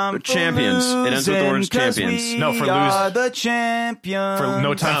time for Champions. It ends with the words losing, 'cause champions. We No, for are lose. the champions.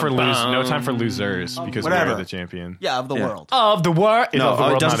 No time for losers because Whatever. we're the champion. Yeah, of the Yeah. world. Of the world. Is No, of the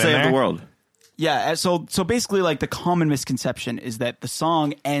world it doesn't not say in of there? the world. Yeah, so basically, like the common misconception is that the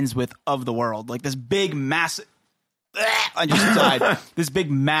song ends with "of the world," like this big massive on your side, this big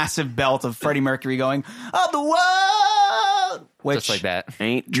massive belt of Freddie Mercury going "of the world," which Just like that.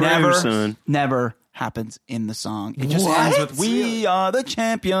 Ain't true, never, son. never happens in the song. It just ends with "We are the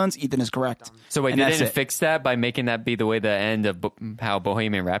champions." Ethan is correct. So wait, And they that's didn't it. fix that by making that be the way the end of how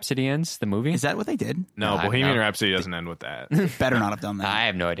Bohemian Rhapsody ends, the movie? Is that what they did? No, I Bohemian don't know. Rhapsody doesn't end with that. Better not have done that. I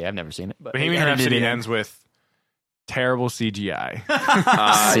have no idea. I've never seen it. But Bohemian edited Rhapsody it in. ends with terrible CGI.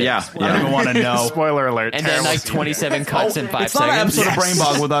 Yeah. I don't even want to know. Spoiler alert. and then terrible like CGI. 27 cuts in 5 It's not an seconds. episode of Brain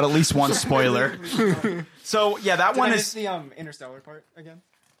Bog without at least one spoiler. So yeah, that Did one I is. miss the Interstellar part again?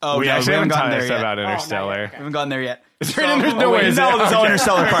 Oh, We no, actually haven't gotten talked there yet. about not Interstellar. yet. We haven't gotten there yet. There's no way. No, there's no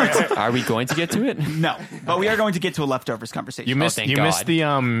Interstellar parts. Are we going to get to it? No, but we are going to get to a leftovers conversation. You missed. thank You missed God.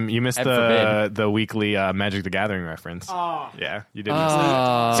 the you missed Heaven forbid. the weekly Magic the Gathering reference. Oh. Yeah, you did. miss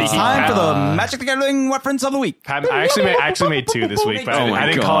that. See, Time for the Magic the Gathering reference of the week. I actually made two this week, but Oh I my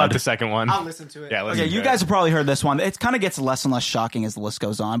didn't call God. out the second one. I'll listen to it. Yeah, listen Okay, to you it. guys have probably heard this one. It kind of gets less and less shocking as the list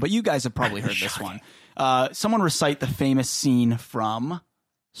goes on, but you guys have probably heard this one. Someone recite the famous scene from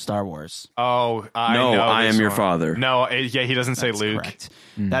Star Wars. Oh, I No, know I this am your one. father. No, yeah, he doesn't say That's Luke. correct.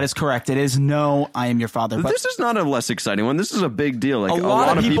 That is correct. It is "No, I am your father." But This is not a less exciting one. This is a big deal. Like A a lot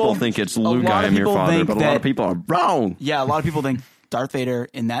lot of of people people- think it's a Luke, lot I of am your people father, think but a lot of that- people are wrong. yeah, a lot of people think Darth Vader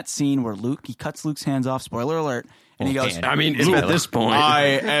in that scene where he cuts Luke's hands off. Spoiler alert. And he goes, man. I mean, Luke, at this point, "I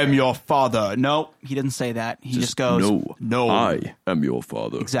am your father." No, he doesn't say that. He just goes, no, I am your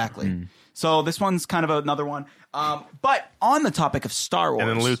father. Exactly. So this one's kind of another one. But on the topic of Star Wars, And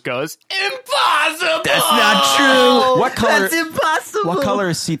then Luke goes, "Impossible." That's not true. what color? That's impossible. What color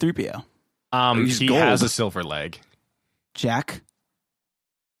is C-3PO? He's He gold. has a silver leg. Jack.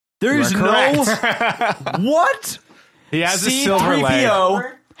 There is You no are what? He has a silver leg.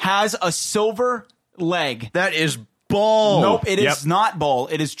 C-3PO has a silver leg. That is bull. Nope, it is Yep. not bull.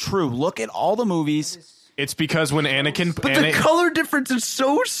 It is true. Look at all the movies. It's because when Anakin, But the color difference is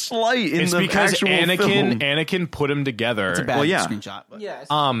so slight in it's the because actual Anakin film. put them together. It's a bad Well, yeah. screenshot. But.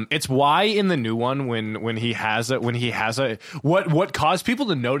 Yeah. It's why in the new one when he has a what caused people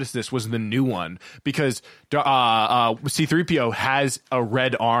to notice this was the new one because C-3PO has a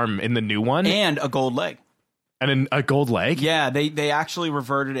red arm in the new one And a gold leg. and a gold leg. Yeah, they actually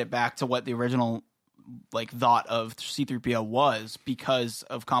reverted it back to what the original thought of C-3PO was because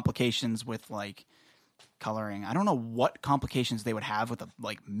of complications with coloring. I don't know what complications they would have with a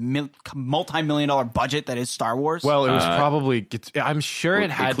multi-million-dollar budget that is Star Wars. Well, it was probably. I'm sure Well, it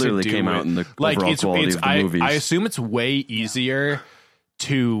had it clearly to do came with, out in the overall quality of the movies. I assume it's way easier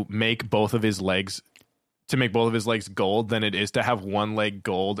to make both of his legs gold than it is to have one leg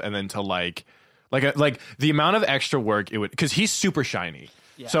gold and then to like the amount of extra work it would because he's super shiny.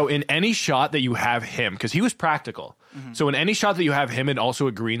 So in any shot that you have him, because he was practical, so in any shot that you have him and also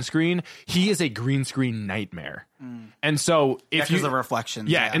a green screen, he is a green screen nightmare. And so if because of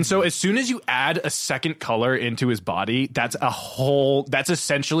reflections. and so as soon as you add a second color into his body, that's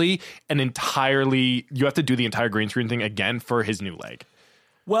essentially you have to do the entire green screen thing again for his new leg.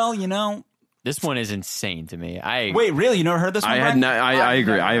 Well, you know, This one is insane to me. Wait, really? You never heard this one? I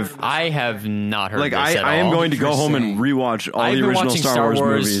agree. I have not heard like this at I am all. going to go home and rewatch all I've the been original watching Star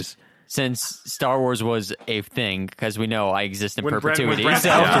Wars movies. Since Star Wars was a thing, because we know I exist in perpetuity. When Brent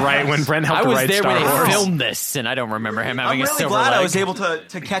helped I was write there Star when Wars. they filmed this, and I don't remember him I'm having a really silver glad leg. I was able to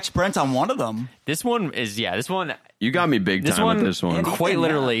catch Brent on one of them. This one is, this one. You got me big This time one, with this one. quite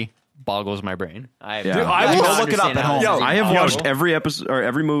literally boggles my brain. Dude, I will look it up at home. I have watched every episode or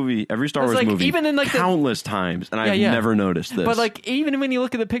every movie, every Star Wars movie, even in countless times, and I've never noticed this. But like, even when you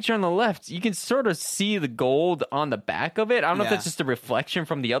look at the picture on the left, you can sort of see the gold on the back of it. I don't know if that's just a reflection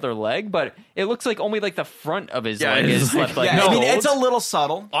from the other leg, but it looks like only like the front of his leg is left like I mean, gold. it's a little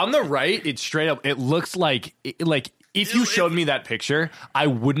subtle. On the right, it's straight up. It looks like if you showed me that picture, I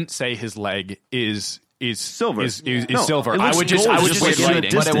wouldn't say his leg is silver. Is No, silver. it looks I would just gold, I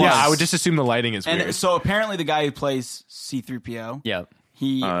would just assume the lighting is weird. And so apparently the guy who plays C-3PO,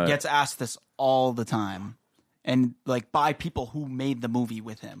 he gets asked this all the time. And like by people who made the movie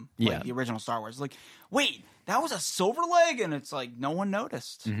with him, like the original Star Wars. Like, wait, that was a silver leg? And it's like no one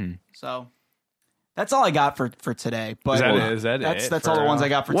noticed. So that's all I got for today. But is that that's all the ones I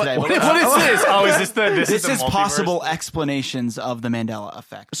got for today. What is this? Oh, is this the This is multiverse? possible explanations of the Mandela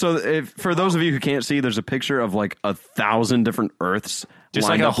Effect. So, for those of you who can't see, there's a picture of like 1,000 different Earths Just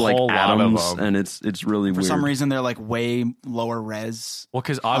lined like a up like whole lot of atoms, them. and it's really For weird. some reason, they're like way lower res. Well,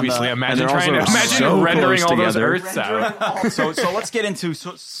 because obviously, And imagine they're trying to also imagine so rendering close all those together. Earths out. So let's get into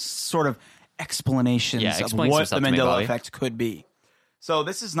sort of explanations of explain what the some stuff to me, Mandela Bobby. Effect could be. So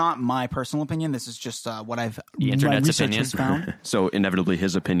this is not my personal opinion. This is just what my internet's research opinion. has found. So inevitably,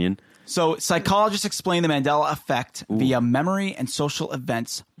 his opinion. So psychologists explain the Mandela Effect via memory and social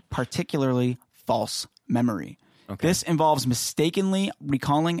events, particularly false memory. This involves mistakenly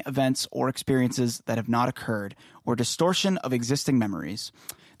recalling events or experiences that have not occurred, or distortion of existing memories.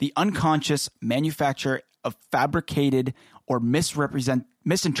 The unconscious manufacture of fabricated or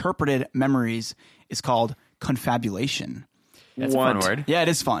misinterpreted memories is called confabulation. That's a fun word. Yeah, it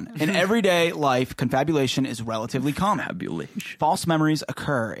is fun. In everyday life, confabulation is relatively common. Fabulation. False memories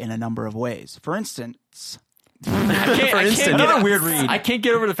occur in a number of ways. For instance, Another weird read. I can't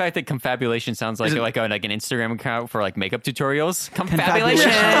get over the fact that confabulation sounds like an Instagram account for like makeup tutorials.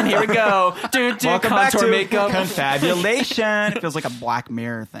 Confabulation. Here we go. welcome back Contour to makeup. confabulation. It feels like a Black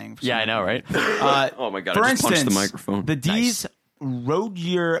Mirror thing. For some I know, right? Oh my god! For I just instance, punched the microphone. the D's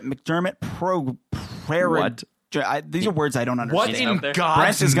Rodier McDermott What? These are words I don't What understand. in out there? God's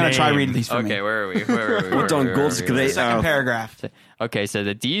Brent is going to try name? reading these for me. Okay, where are we? Where are we? What on Gold's great? Second paragraph. Okay, so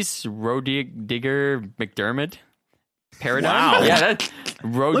the Dees Rodiger McDermott paradigm. Wow. Yeah, that's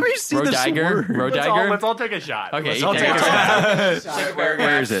Let me see this word. Let's all take a shot. Okay, Let's you all take take a a shot. shot.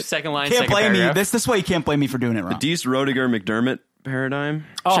 Where is it? Second line, Can't second blame me. paragraph. This way you can't blame me for doing it wrong. Dees Rodiger McDermott paradigm.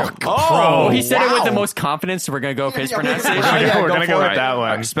 Oh, He said it with the wow. most confidence, so we're going to go with his pronunciation. we're go gonna for go it. with that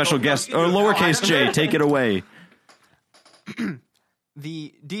one. Special guest or lowercase j. Take it away.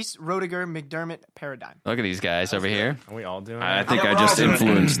 The Dees Rodiger McDermott paradigm. Look at these guys over here. Are we all doing I it? think I just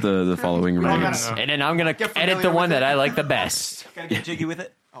influenced the following readings. And then I'm going to edit the one that I like the best. Gotta get jiggy with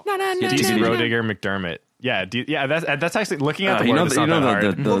it. DC Rodiger McDermott. Yeah, that's actually looking at the You word. know, It's not that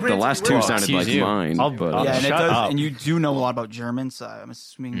hard. the last two sounded like excuse you. mine, but Yeah, and it Shut does. up. And you do know a lot about German, so I'm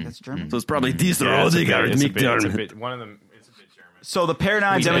assuming that's German. so it's probably Dees Yeah, it's a bit- Rodiger it's a bit- it's a McDermott. bit- One of them is a bit German. So the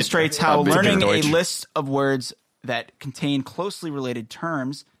paradigm demonstrates how a bit learning a Deutsch. list of words that contain closely related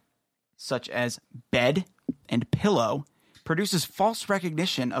terms, such as bed and pillow, produces false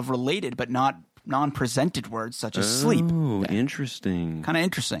recognition of related but not non-presented words such as sleep. Oh, interesting. Kind of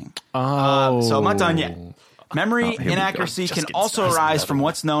interesting. Oh, So I'm not done yet. Memory here we go. inaccuracy can also arise from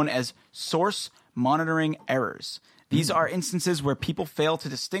what's known as source monitoring errors. These are instances where people fail to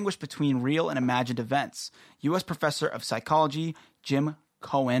distinguish between real and imagined events. U.S. professor of psychology Jim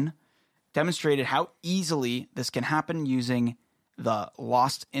Cohen demonstrated how easily this can happen using the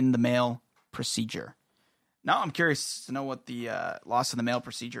lost in the mail procedure. Now I'm curious to know what the lost in the mail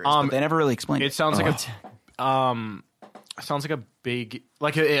procedure is, but they never really explained It it. sounds like a big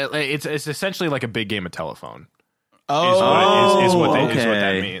it's essentially like a big game of telephone. Is what that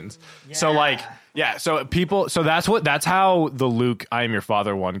okay. means. So like Yeah, so that's how the Luke "I am your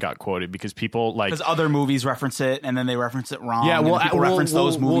father" one got quoted, because people like because other movies reference it and then they reference it wrong. Yeah, well, and people reference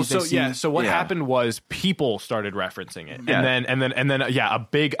those movies. So what happened was people started referencing it, Yeah. and then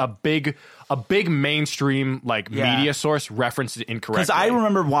a big mainstream media source referenced it incorrectly. Because I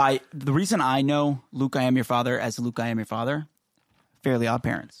remember why the reason I know Luke, I am your father as Luke, I am your father. Fairly Odd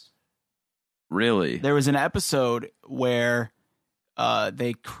Parents. Really? There was an episode where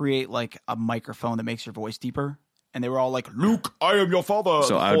they create like a microphone that makes your voice deeper, and they were all like, "Luke, I am your father."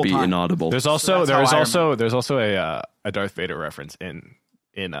 So I would be inaudible. There's also a Darth Vader reference in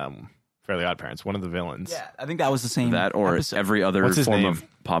Fairly Odd Parents, one of the villains. Yeah, I think that was the same. That or episode. every other What's his form name? of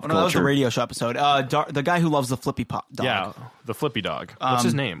pop No, that was the culture. radio show episode. The guy who loves the flippy pop dog. Yeah, the Flippy Dog. What's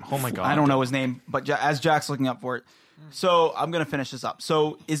his name? Oh my god, I don't know his name, but as Jack's looking up for it, so I'm going to finish this up.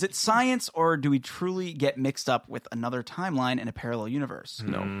 So, is it science, or do we truly get mixed up with another timeline in a parallel universe?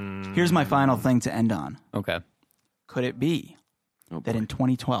 No. Here's my final thing to end on. Okay. Could it be Oh, that in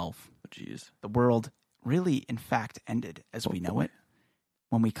 2012, jeez. the world really, in fact, ended as we know it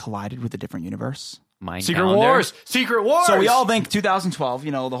when we collided with a different universe? Secret Wars. So we all think 2012.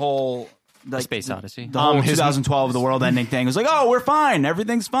 You know, the whole Space Odyssey. The whole 2012, the world ending thing was like, oh, we're fine,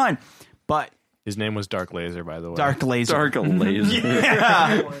 everything's fine, but. His name was Dark Laser, by the way. Dark Laser. Dark laser.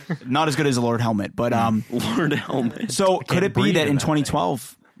 Yeah. Not as good as the Lord Helmet, but Lord Helmet. so could it be breathe that in in that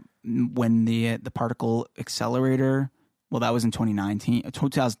 2012 when the particle accelerator, well, that was in 2009.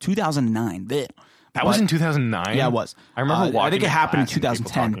 Bleh. That was in 2009. Yeah, it was. I remember watching. I think it happened in class and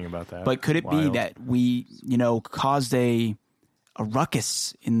people 2010. talking about that. But could it be Wild. that we, caused a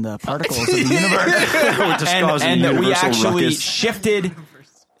ruckus in the particles of the universe, and that we universal actually ruckus. shifted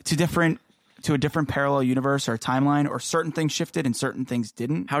to a different parallel universe or timeline, or certain things shifted and certain things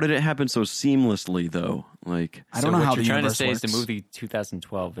didn't? How did it happen so seamlessly, though? Like, I don't know what how you're the trying to universe say works. is the movie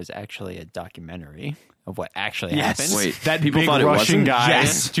 2012 is actually a documentary of what actually Yes. happened. wait, that people big thought it Russian wasn't? guy.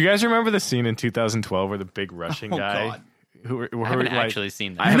 Yes. Do you guys remember the scene in 2012 where the big Russian guy? God. I haven't actually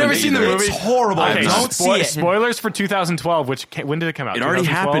seen that. I You've haven't never seen the either. movie? It's horrible. Okay, Don't see it. Spoilers for 2012. When did it come out? It already 2012?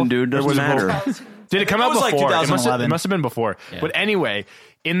 happened, dude. Or Doesn't was it matter. before? Did it come It out was before? like It must 2011. have been before. Yeah. But anyway,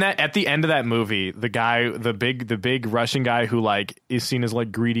 at the end of that movie, the guy, the big Russian guy who is seen as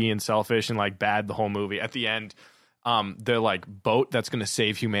greedy and selfish and bad the whole movie. At the end, the boat that's going to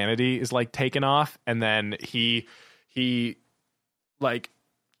save humanity is taken off, and then he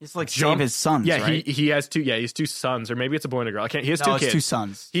It's save his sons. Yeah, right? he has two. Yeah, he has two sons, or maybe it's a boy and a girl. I can't. He has two it's kids. two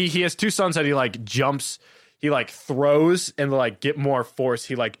sons. He has two sons that he jumps. He throws and to get more force.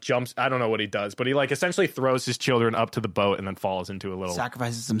 He jumps. I don't know what he does, but he essentially throws his children up to the boat and then falls into a little.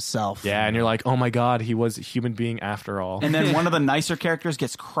 Sacrifices himself. Yeah, and you're like, oh my god, he was a human being after all. And then one of the nicer characters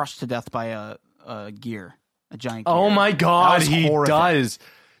gets crushed to death by a giant gear. Oh my That god, was he horrific. does.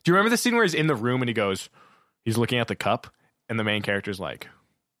 Do you remember the scene where he's in the room and he's looking at the cup, and the main character's like,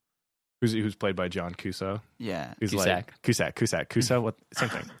 who's played by John Cusack? Yeah. He's Cusack. Cusack, what? Same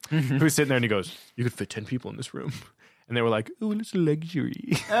thing. Who's sitting there and he goes, you could fit 10 people in this room. And they were like, oh, it's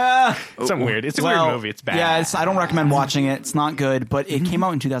luxury. Something weird. It's a weird movie. It's bad. Yeah, I don't recommend watching it. It's not good, but it came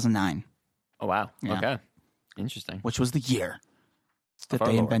out in 2009, Oh, wow. Yeah. Okay. Interesting. which was the year that our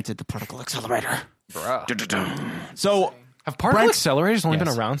they Lord. invented the particle accelerator. Bruh. So, Have particle Brent- accelerators only been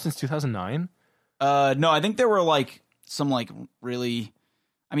Yes. around since 2009? no, I think there were some really...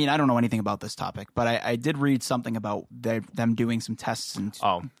 I mean, I don't know anything about this topic, but I did read something about them doing some tests in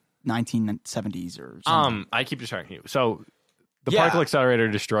Oh, 1970s or something. I keep distracting you. So the Yeah. particle accelerator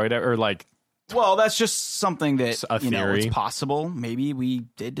destroyed it, or Well, that's just something that, It's a theory. it's possible. Maybe we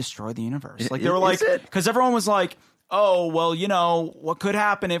did destroy the universe. They Is were like, it? because everyone was like, oh, well, what could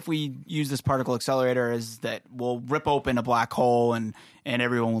happen if we use this particle accelerator is that we'll rip open a black hole and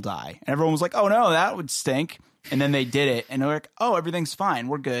everyone will die. And everyone was like, oh, no, that would stink. And then they did it, and they're like, oh, everything's fine.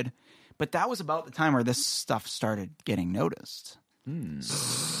 We're good. But that was about the time where this stuff started getting noticed.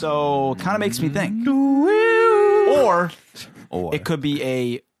 So it kind of makes me think. Or it could be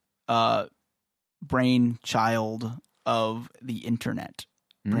a brainchild of the internet.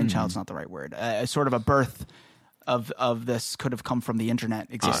 Brainchild's not the right word. Sort of a birth of this could have come from the internet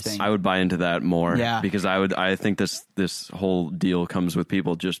existing. I would buy into that more. Yeah. Because I think this whole deal comes with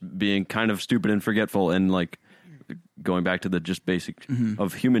people just being kind of stupid and forgetful, and going back to the just basic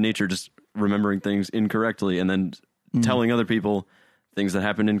of human nature, just remembering things incorrectly and then telling other people things that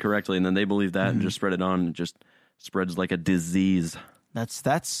happened incorrectly, and then they believe that and just spread it on. It just spreads like a disease. That's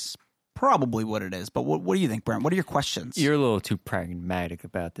probably what it is. But what do you think, Brent? What are your questions? You're a little too pragmatic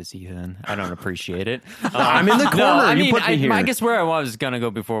about this, Ethan. I don't appreciate it. I'm in the corner. I You mean, put me here. I guess where I was going to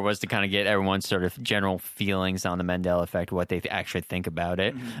go before was to kind of get everyone's sort of general feelings on the Mandela Effect, what they actually think about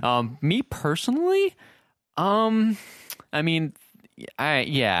it. Me personally, I mean,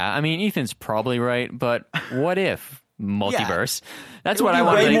 Ethan's probably right, but what if multiverse? That's what I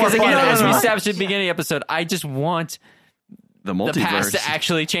want. way more Because again, fun. as we established at the beginning of the episode, I just want The the past multiverse. to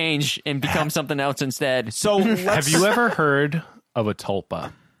actually change and become something else instead. So Have you ever heard of a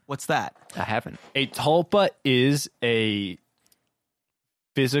tulpa? What's that? I haven't. A tulpa is a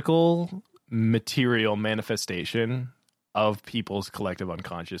physical, material manifestation of people's collective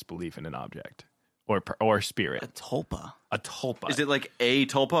unconscious belief in an object or spirit. Tulpa. A tulpa. Is it like a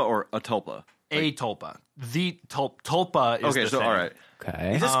tulpa or a tulpa? a tulpa? The tulpa is Okay, the so thing. all right.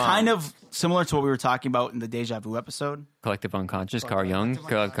 Okay. Is this kind of similar to what we were talking about in the Deja Vu episode? Collective unconscious, Carl Jung.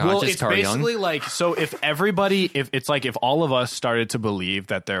 Well, Conscious, it's Carl Jung. basically like, so if all of us started to believe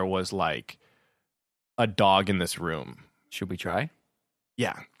that there was like a dog in this room. Should we try?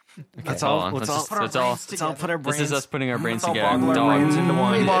 Yeah. Let's hold all on. let's Let's all just- put our let's all- brains together. Let's all put our brains. This is us putting our brains Let's all together. boggle our brains into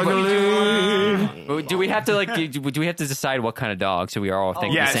one. But do we have to do we have to decide what kind of dog so we are all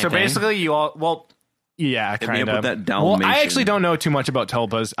thinking Yeah, the same so thing? basically you all, yeah, Hit me kind up of. with that Well, I Dalmatian. actually don't know too much about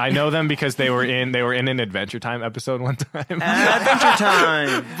tulpas. I know them because they were in an Adventure Time episode one time. Adventure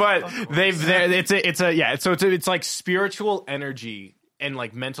Time. But it's like spiritual energy and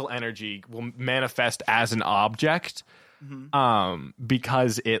like mental energy will manifest as an object.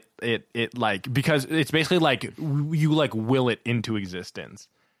 Because because it's basically like you like will it into existence.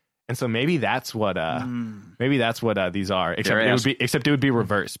 And so maybe that's what these are. Except it would be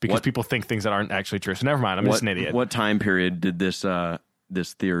reversed because What- people think things that aren't actually true. So never mind. I'm just an idiot. What time period did this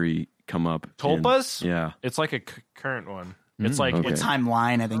theory come up? in? Tulpas? Yeah. It's like a current one. It's like okay. it's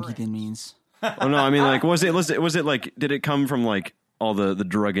Timeline, I think Ethan means. Oh no, I mean like was it like did it come from like all the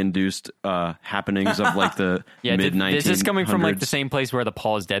drug induced happenings of like the mid 1900s? Is this coming from like the same place where the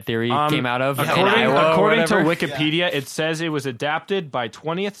Paul is dead theory came out of? in according Iowa or to whatever? Wikipedia, it says it was adapted by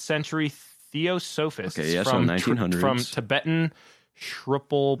 20th century theosophists Okay, yeah, so from 1900s. from Tibetan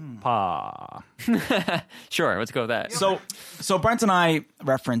Shripalpa. Sure, let's go with that. So Brent and I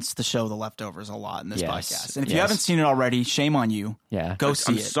reference the show The Leftovers a lot in this Yes, podcast. And if you yes. haven't seen it already, shame on you. Yeah. Go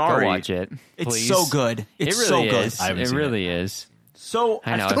see I'm it. sorry. Go watch it. It's please. so good. It's It so really good. is. I haven't It seen really is. So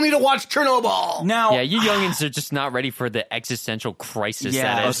I know. Still need to watch Chernobyl. now, Yeah, you youngins are just not ready for the existential crisis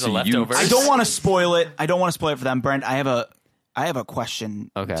Yeah, that is so the you- leftovers. I don't want to spoil it. I don't want to spoil it for them. Brent, I have a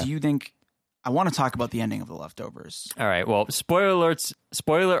question. Okay. Do you think I want to talk about the ending of The Leftovers? All right. Well, spoiler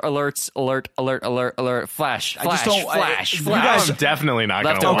alerts, alert, flash, I just don't- flash. you guys- I'm definitely not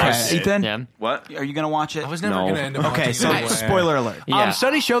going to Leftovers. watch Okay, it. Ethan, Yeah. What? are you going to watch it? I was never No. going to end up Okay, watching so it anyway. spoiler alert. Yeah.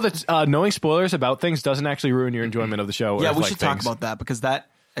 Studies show that knowing spoilers about things doesn't actually ruin your enjoyment of the show. Yeah, or we like should talk things. about that because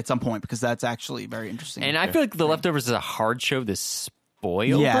that at some point because that's actually very interesting. And I feel like The Leftovers is a hard show to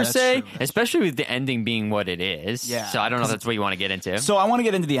spoil Yeah, per that's se, true. especially with the ending being what it is. Yeah, So I don't know if that's what you want to get into. so I want to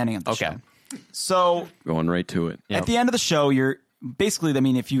get into the ending of the Okay. show. So Going right to it. Yep. at the end of the show, you're basically. I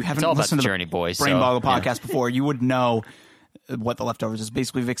mean, if you haven't all about listened the to journey, boys, Brain so, Boggle yeah. podcast before, you would know what The Leftovers is.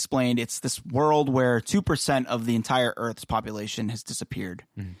 Basically, we've explained it's this world where 2% of the entire Earth's population has disappeared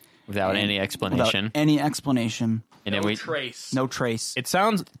without any explanation. without any explanation, And then we Trace. no trace. It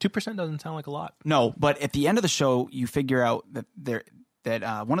sounds 2% doesn't sound like a lot. No, but at the end of the show, you figure out that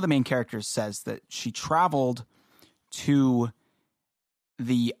one of the main characters says that she traveled to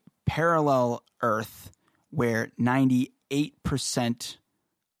the parallel Earth where 98%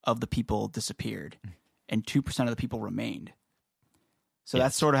 of the people disappeared and 2% of the people remained. So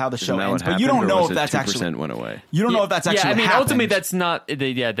that's sort of how the show Isn't that ends. what But you happened, don't or know was if it that's 2% actually went away. you don't know if that's actually I mean, happened. ultimately, that's not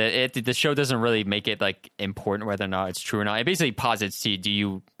the show doesn't really make it like important whether or not it's true or not. It basically posits to you, do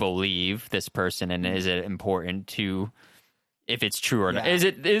you believe this person, and is it important to if it's true or not? Yeah.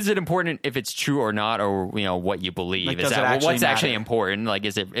 Is it important if it's true or not, or what you believe? Like, is does it that actually what's actually matter? important? Like,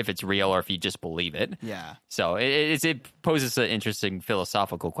 is it if it's real or if you just believe it? Yeah. So it poses an interesting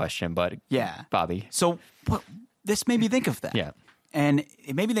philosophical question, but Yeah. Bobby, So this made me think of that. yeah. And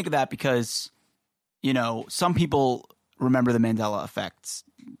it made me think of that because, some people remember the Mandela effects,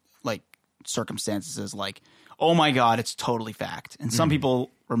 like circumstances as like, oh my God, it's totally fact. And some people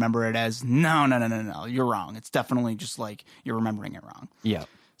remember it as, no, you're wrong. It's definitely just like you're remembering it wrong. Yeah.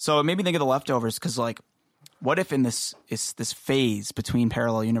 So it made me think of The Leftovers because, like, what if in this phase between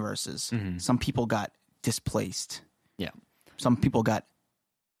parallel universes, some people got displaced, Yeah. some people got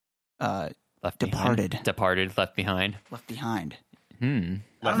Left Departed. behind. Departed, left behind. left behind? I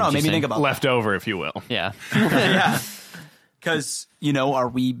don't know. It made me think about Left over, if you will. Yeah. that. Yeah. Because, are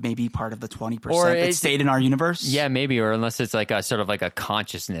we maybe part of the 20% Or that it's- stayed in our universe? Yeah, maybe, or unless it's like a sort of like a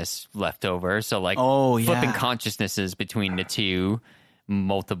consciousness left over. So like flipping yeah. consciousnesses between the two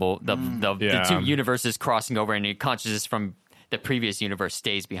the two universes crossing over, and your consciousness from the previous universe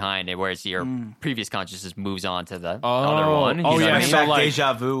stays behind it, whereas your previous consciousness moves on to the other one. You know what I mean? So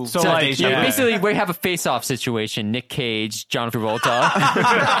deja vu. So like, deja yeah. vu. Basically, we have a face-off situation: Nick Cage, John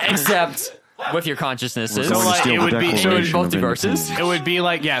Travolta, except with your consciousnesses. So, like, Steal it the would be- so Declaration of multiverses. Independence. It would be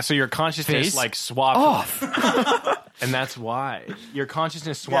like, so your consciousness Face like swapped off. and that's why your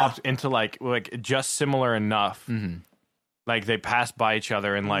consciousness swapped into like just similar enough. Like they passed by each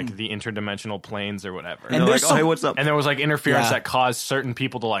other in like the interdimensional planes or whatever. And They're there's like, oh, hey, what's up? And there was like interference Yeah. that caused certain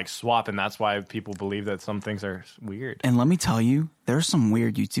people to like swap, and that's why people believe that some things are weird. And let me tell you, there's some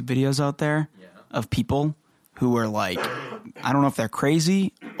weird YouTube videos out there of people who are like, I don't know if they're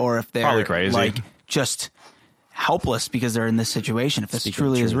crazy or if they're Probably crazy. like just helpless because they're in this situation. If this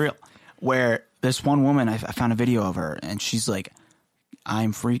truly is real, where this one woman, I found a video of her, and she's like,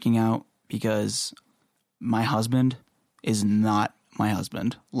 I'm freaking out because my husband is not my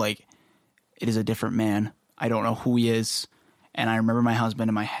husband. Like, it is a different man. I don't know who he is. And I remember my husband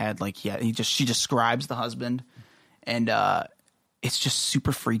in my head, like, she describes the husband, and it's just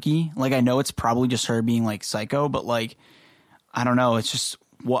super freaky. Like, I know it's probably just her being like psycho, but like, I don't know. It's just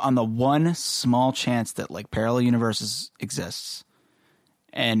on the one small chance that like parallel universes exists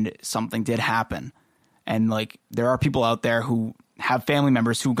and something did happen. And like, there are people out there who have family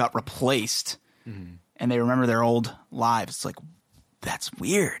members who got replaced and they remember their old lives. It's like, that's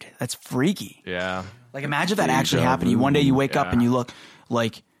weird. That's freaky. Yeah. Like, imagine if that actually happened to you. One day you wake up and you look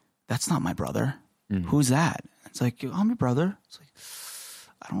like, that's not my brother. Who's that? It's like, I'm your brother. It's like,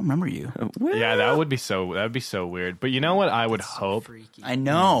 I don't remember you. Yeah, that would be so weird. But you know what I would hope? I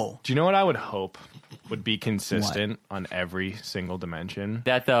know. Do you know what I would hope would be consistent on every single dimension?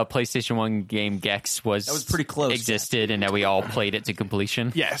 That the PlayStation 1 game Gex was pretty close. existed, and that we all played it to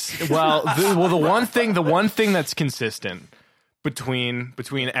completion. Yes. Well, the one thing that's consistent between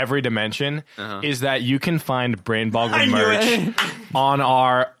every dimension is that you can find Brain Boggle merch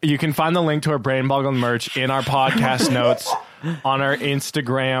on you can find the link to our Brain Boggle merch in our podcast notes on our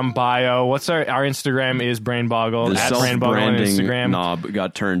Instagram bio. What's our Instagram is Brain Boggle The at Brain Boggle on self-branding Instagram. knob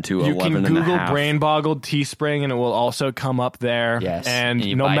got turned to You 11 can and a Google half. Brain Boggled Teespring and it will also come up there. Yes, And and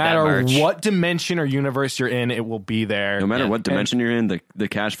you no buy that matter merch. what dimension or universe you're in, it will be there. No matter Yeah. what dimension you're in, the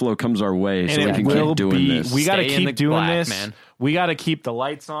cash flow comes our way, so And we it can will keep doing be. this. We got to Stay in the keep doing black, this. man. We got to keep the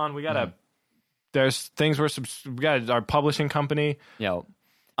lights on. We got to. There's things we got our publishing company. You know,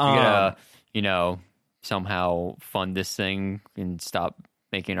 we gotta, somehow fund this thing and stop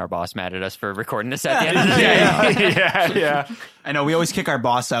making our boss mad at us for recording this at the end of the day. yeah. I know we always kick our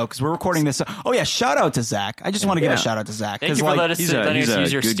boss out because we're recording this. Oh yeah, shout out to Zach. I just want to give a shout out to Zach. Thank 'cause, you for like, letting us he's a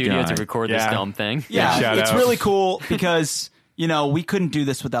use your good studio guy. to record this Yeah. dumb thing. Yeah, shout it's out. really cool because we couldn't do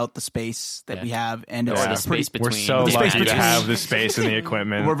this without the space that we have, and it's Or the it's space pretty. between. We're so The space lucky to between- have the space and the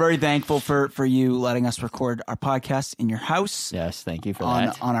equipment. We're very thankful for you letting us record our podcast in your house Yes, thank you for on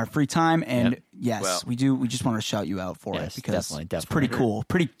that. our free time, and Yep. yes, Well- we do. We just want to shout you out for Yes, it because definitely, it's pretty cool,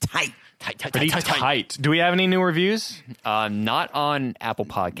 pretty tight. Pretty tight. Do we have any new reviews? Not on Apple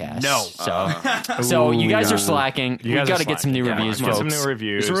Podcasts. No. So you guys yeah. are slacking. You We've guys got are to get some new slacking. reviews, Get folks. some new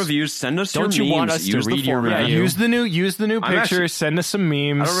reviews. Some reviews. Send us Don't your you want memes. us to Use the read your format. review? Use the new I'm picture. actually- Send us some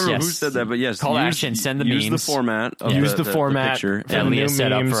memes. I don't remember who Yes. said that, but yes, Call to use, action, send the use memes. the format. Of Use the the format picture. for that the Leah new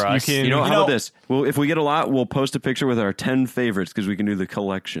set up memes. for us. You can, You know, how know- about this? Well, if we get a lot, we'll post a picture with our 10 favorites because we can do the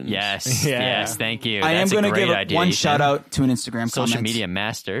collections. Yes, Yeah. yes, thank you. I am going to give idea, one Ethan. shout out to an Instagram Social comment media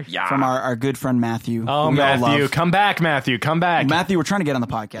master. from our good friend Matthew. Oh, who we all Matthew, love. come back, Matthew, come back. Matthew, we're trying to get on the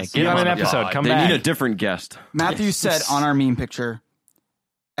podcast. Get on an on the episode. pod. Come They back. need a different guest. Matthew said on our meme picture,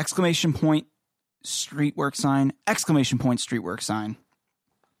 exclamation point, streetwork sign, exclamation point, streetwork sign.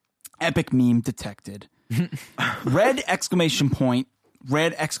 Epic meme detected. Red exclamation point,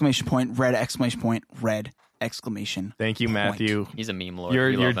 red exclamation point, red exclamation point, red exclamation. Thank you, Matthew. He's a meme lord. You're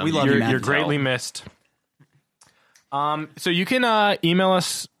we love him. we love you, you're Matthew. greatly missed. So you can email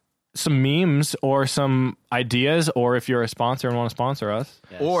us some memes or some ideas, or if you're a sponsor and want to sponsor us.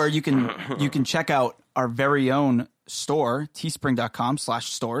 Or you can check out our very own store,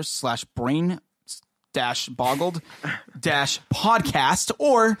 teespring.com/stores/brain-boggled-podcast,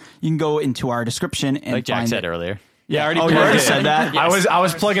 or you can go into our description and Like Jack find said it. earlier. Yeah, I already Oh, you plugged already it. said that? I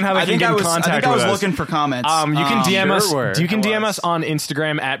was plugging how they I can think get I in was, contact I think I was with us. looking for comments. You can DM sure us. were. You can I DM was. us on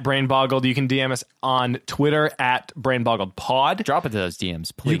Instagram at BrainBoggled. You can DM us on Twitter at BrainBoggledPod. Drop into those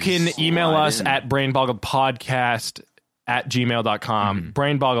DMs, please. You can email Slide us in. at BrainBoggledPodcast at gmail.com,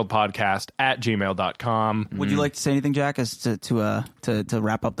 brainboggledpodcast at gmail.com. Would you like to say anything, Jack, as to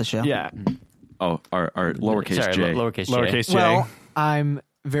wrap up the show? Yeah. Oh, our lowercase Sorry, j. lowercase j. Lowercase j. Well, I'm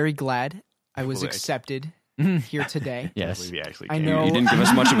very glad I was Correct. accepted here today. Yes. We actually I came. know. You didn't give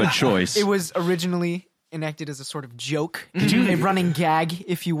us much of a choice. It was originally enacted as a sort of joke, a running gag,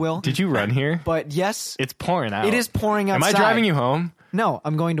 if you will. Did you run here? But yes, It's pouring out. it is pouring Am outside. I driving you home? No,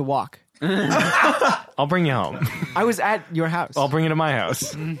 I'm going to walk. I'll bring you home. I was at your house. I'll bring you to my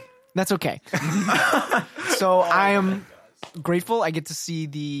house. That's okay. So I am grateful. I get to see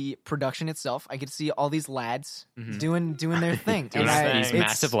the production itself. I get to see all these lads doing their thing. Doing and their I, thing. These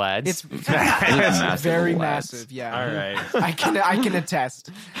massive lads. It's Massive very lads. massive. Yeah. All right. I can attest.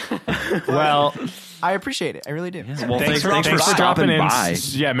 Well, I appreciate it. I really do. Well, thanks for stopping dropping in. by.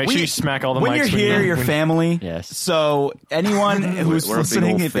 Yeah, make sure you smack all the When mics. you're here, you're when- family. Yes. So anyone who's We're a big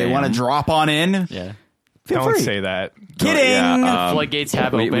listening, old if they fam. want to drop on in, Yeah. feel Don't free. say that. Kidding. Yeah, Floodgates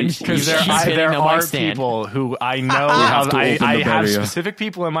have we- opened. Because He's there hitting the are mic stand. people who I know have how to I open the have barrier. specific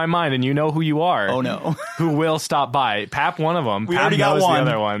people in my mind, and you know who you are. Oh, no. Who will stop by? Pap, one of them. We Pap already got knows one.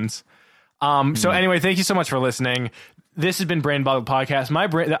 the other ones. So anyway, thank you so much for listening. This has been Brain Boggled Podcast. My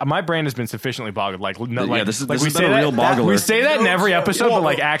brain has been sufficiently boggled. this has we been say a real boggler. We say that in every episode, but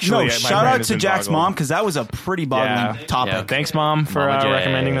like actually, No, my shout brain out has to been Jack's boggled. mom, because that was a pretty boggling Yeah. topic. Yeah. Thanks, Mom, for Mama J,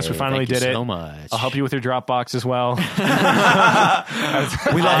 recommending this. We finally thank did you it. so much. I'll help you with your Dropbox as well. We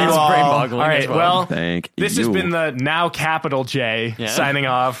love you It's all. brain boggling All right, as well, Thank this you. has been the now capital J Yeah. signing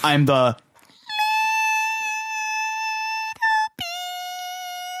off. I'm the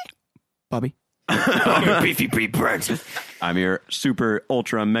Bobby. Beefy Pete Brent. I'm your super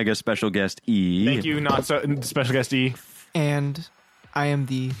ultra mega special guest E. Thank you, not so special guest E. And I am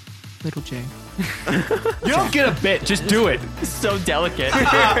the little J. You don't get a bit, just do it. so delicate.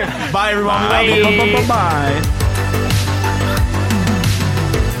 Bye, everyone. We love you. Bye.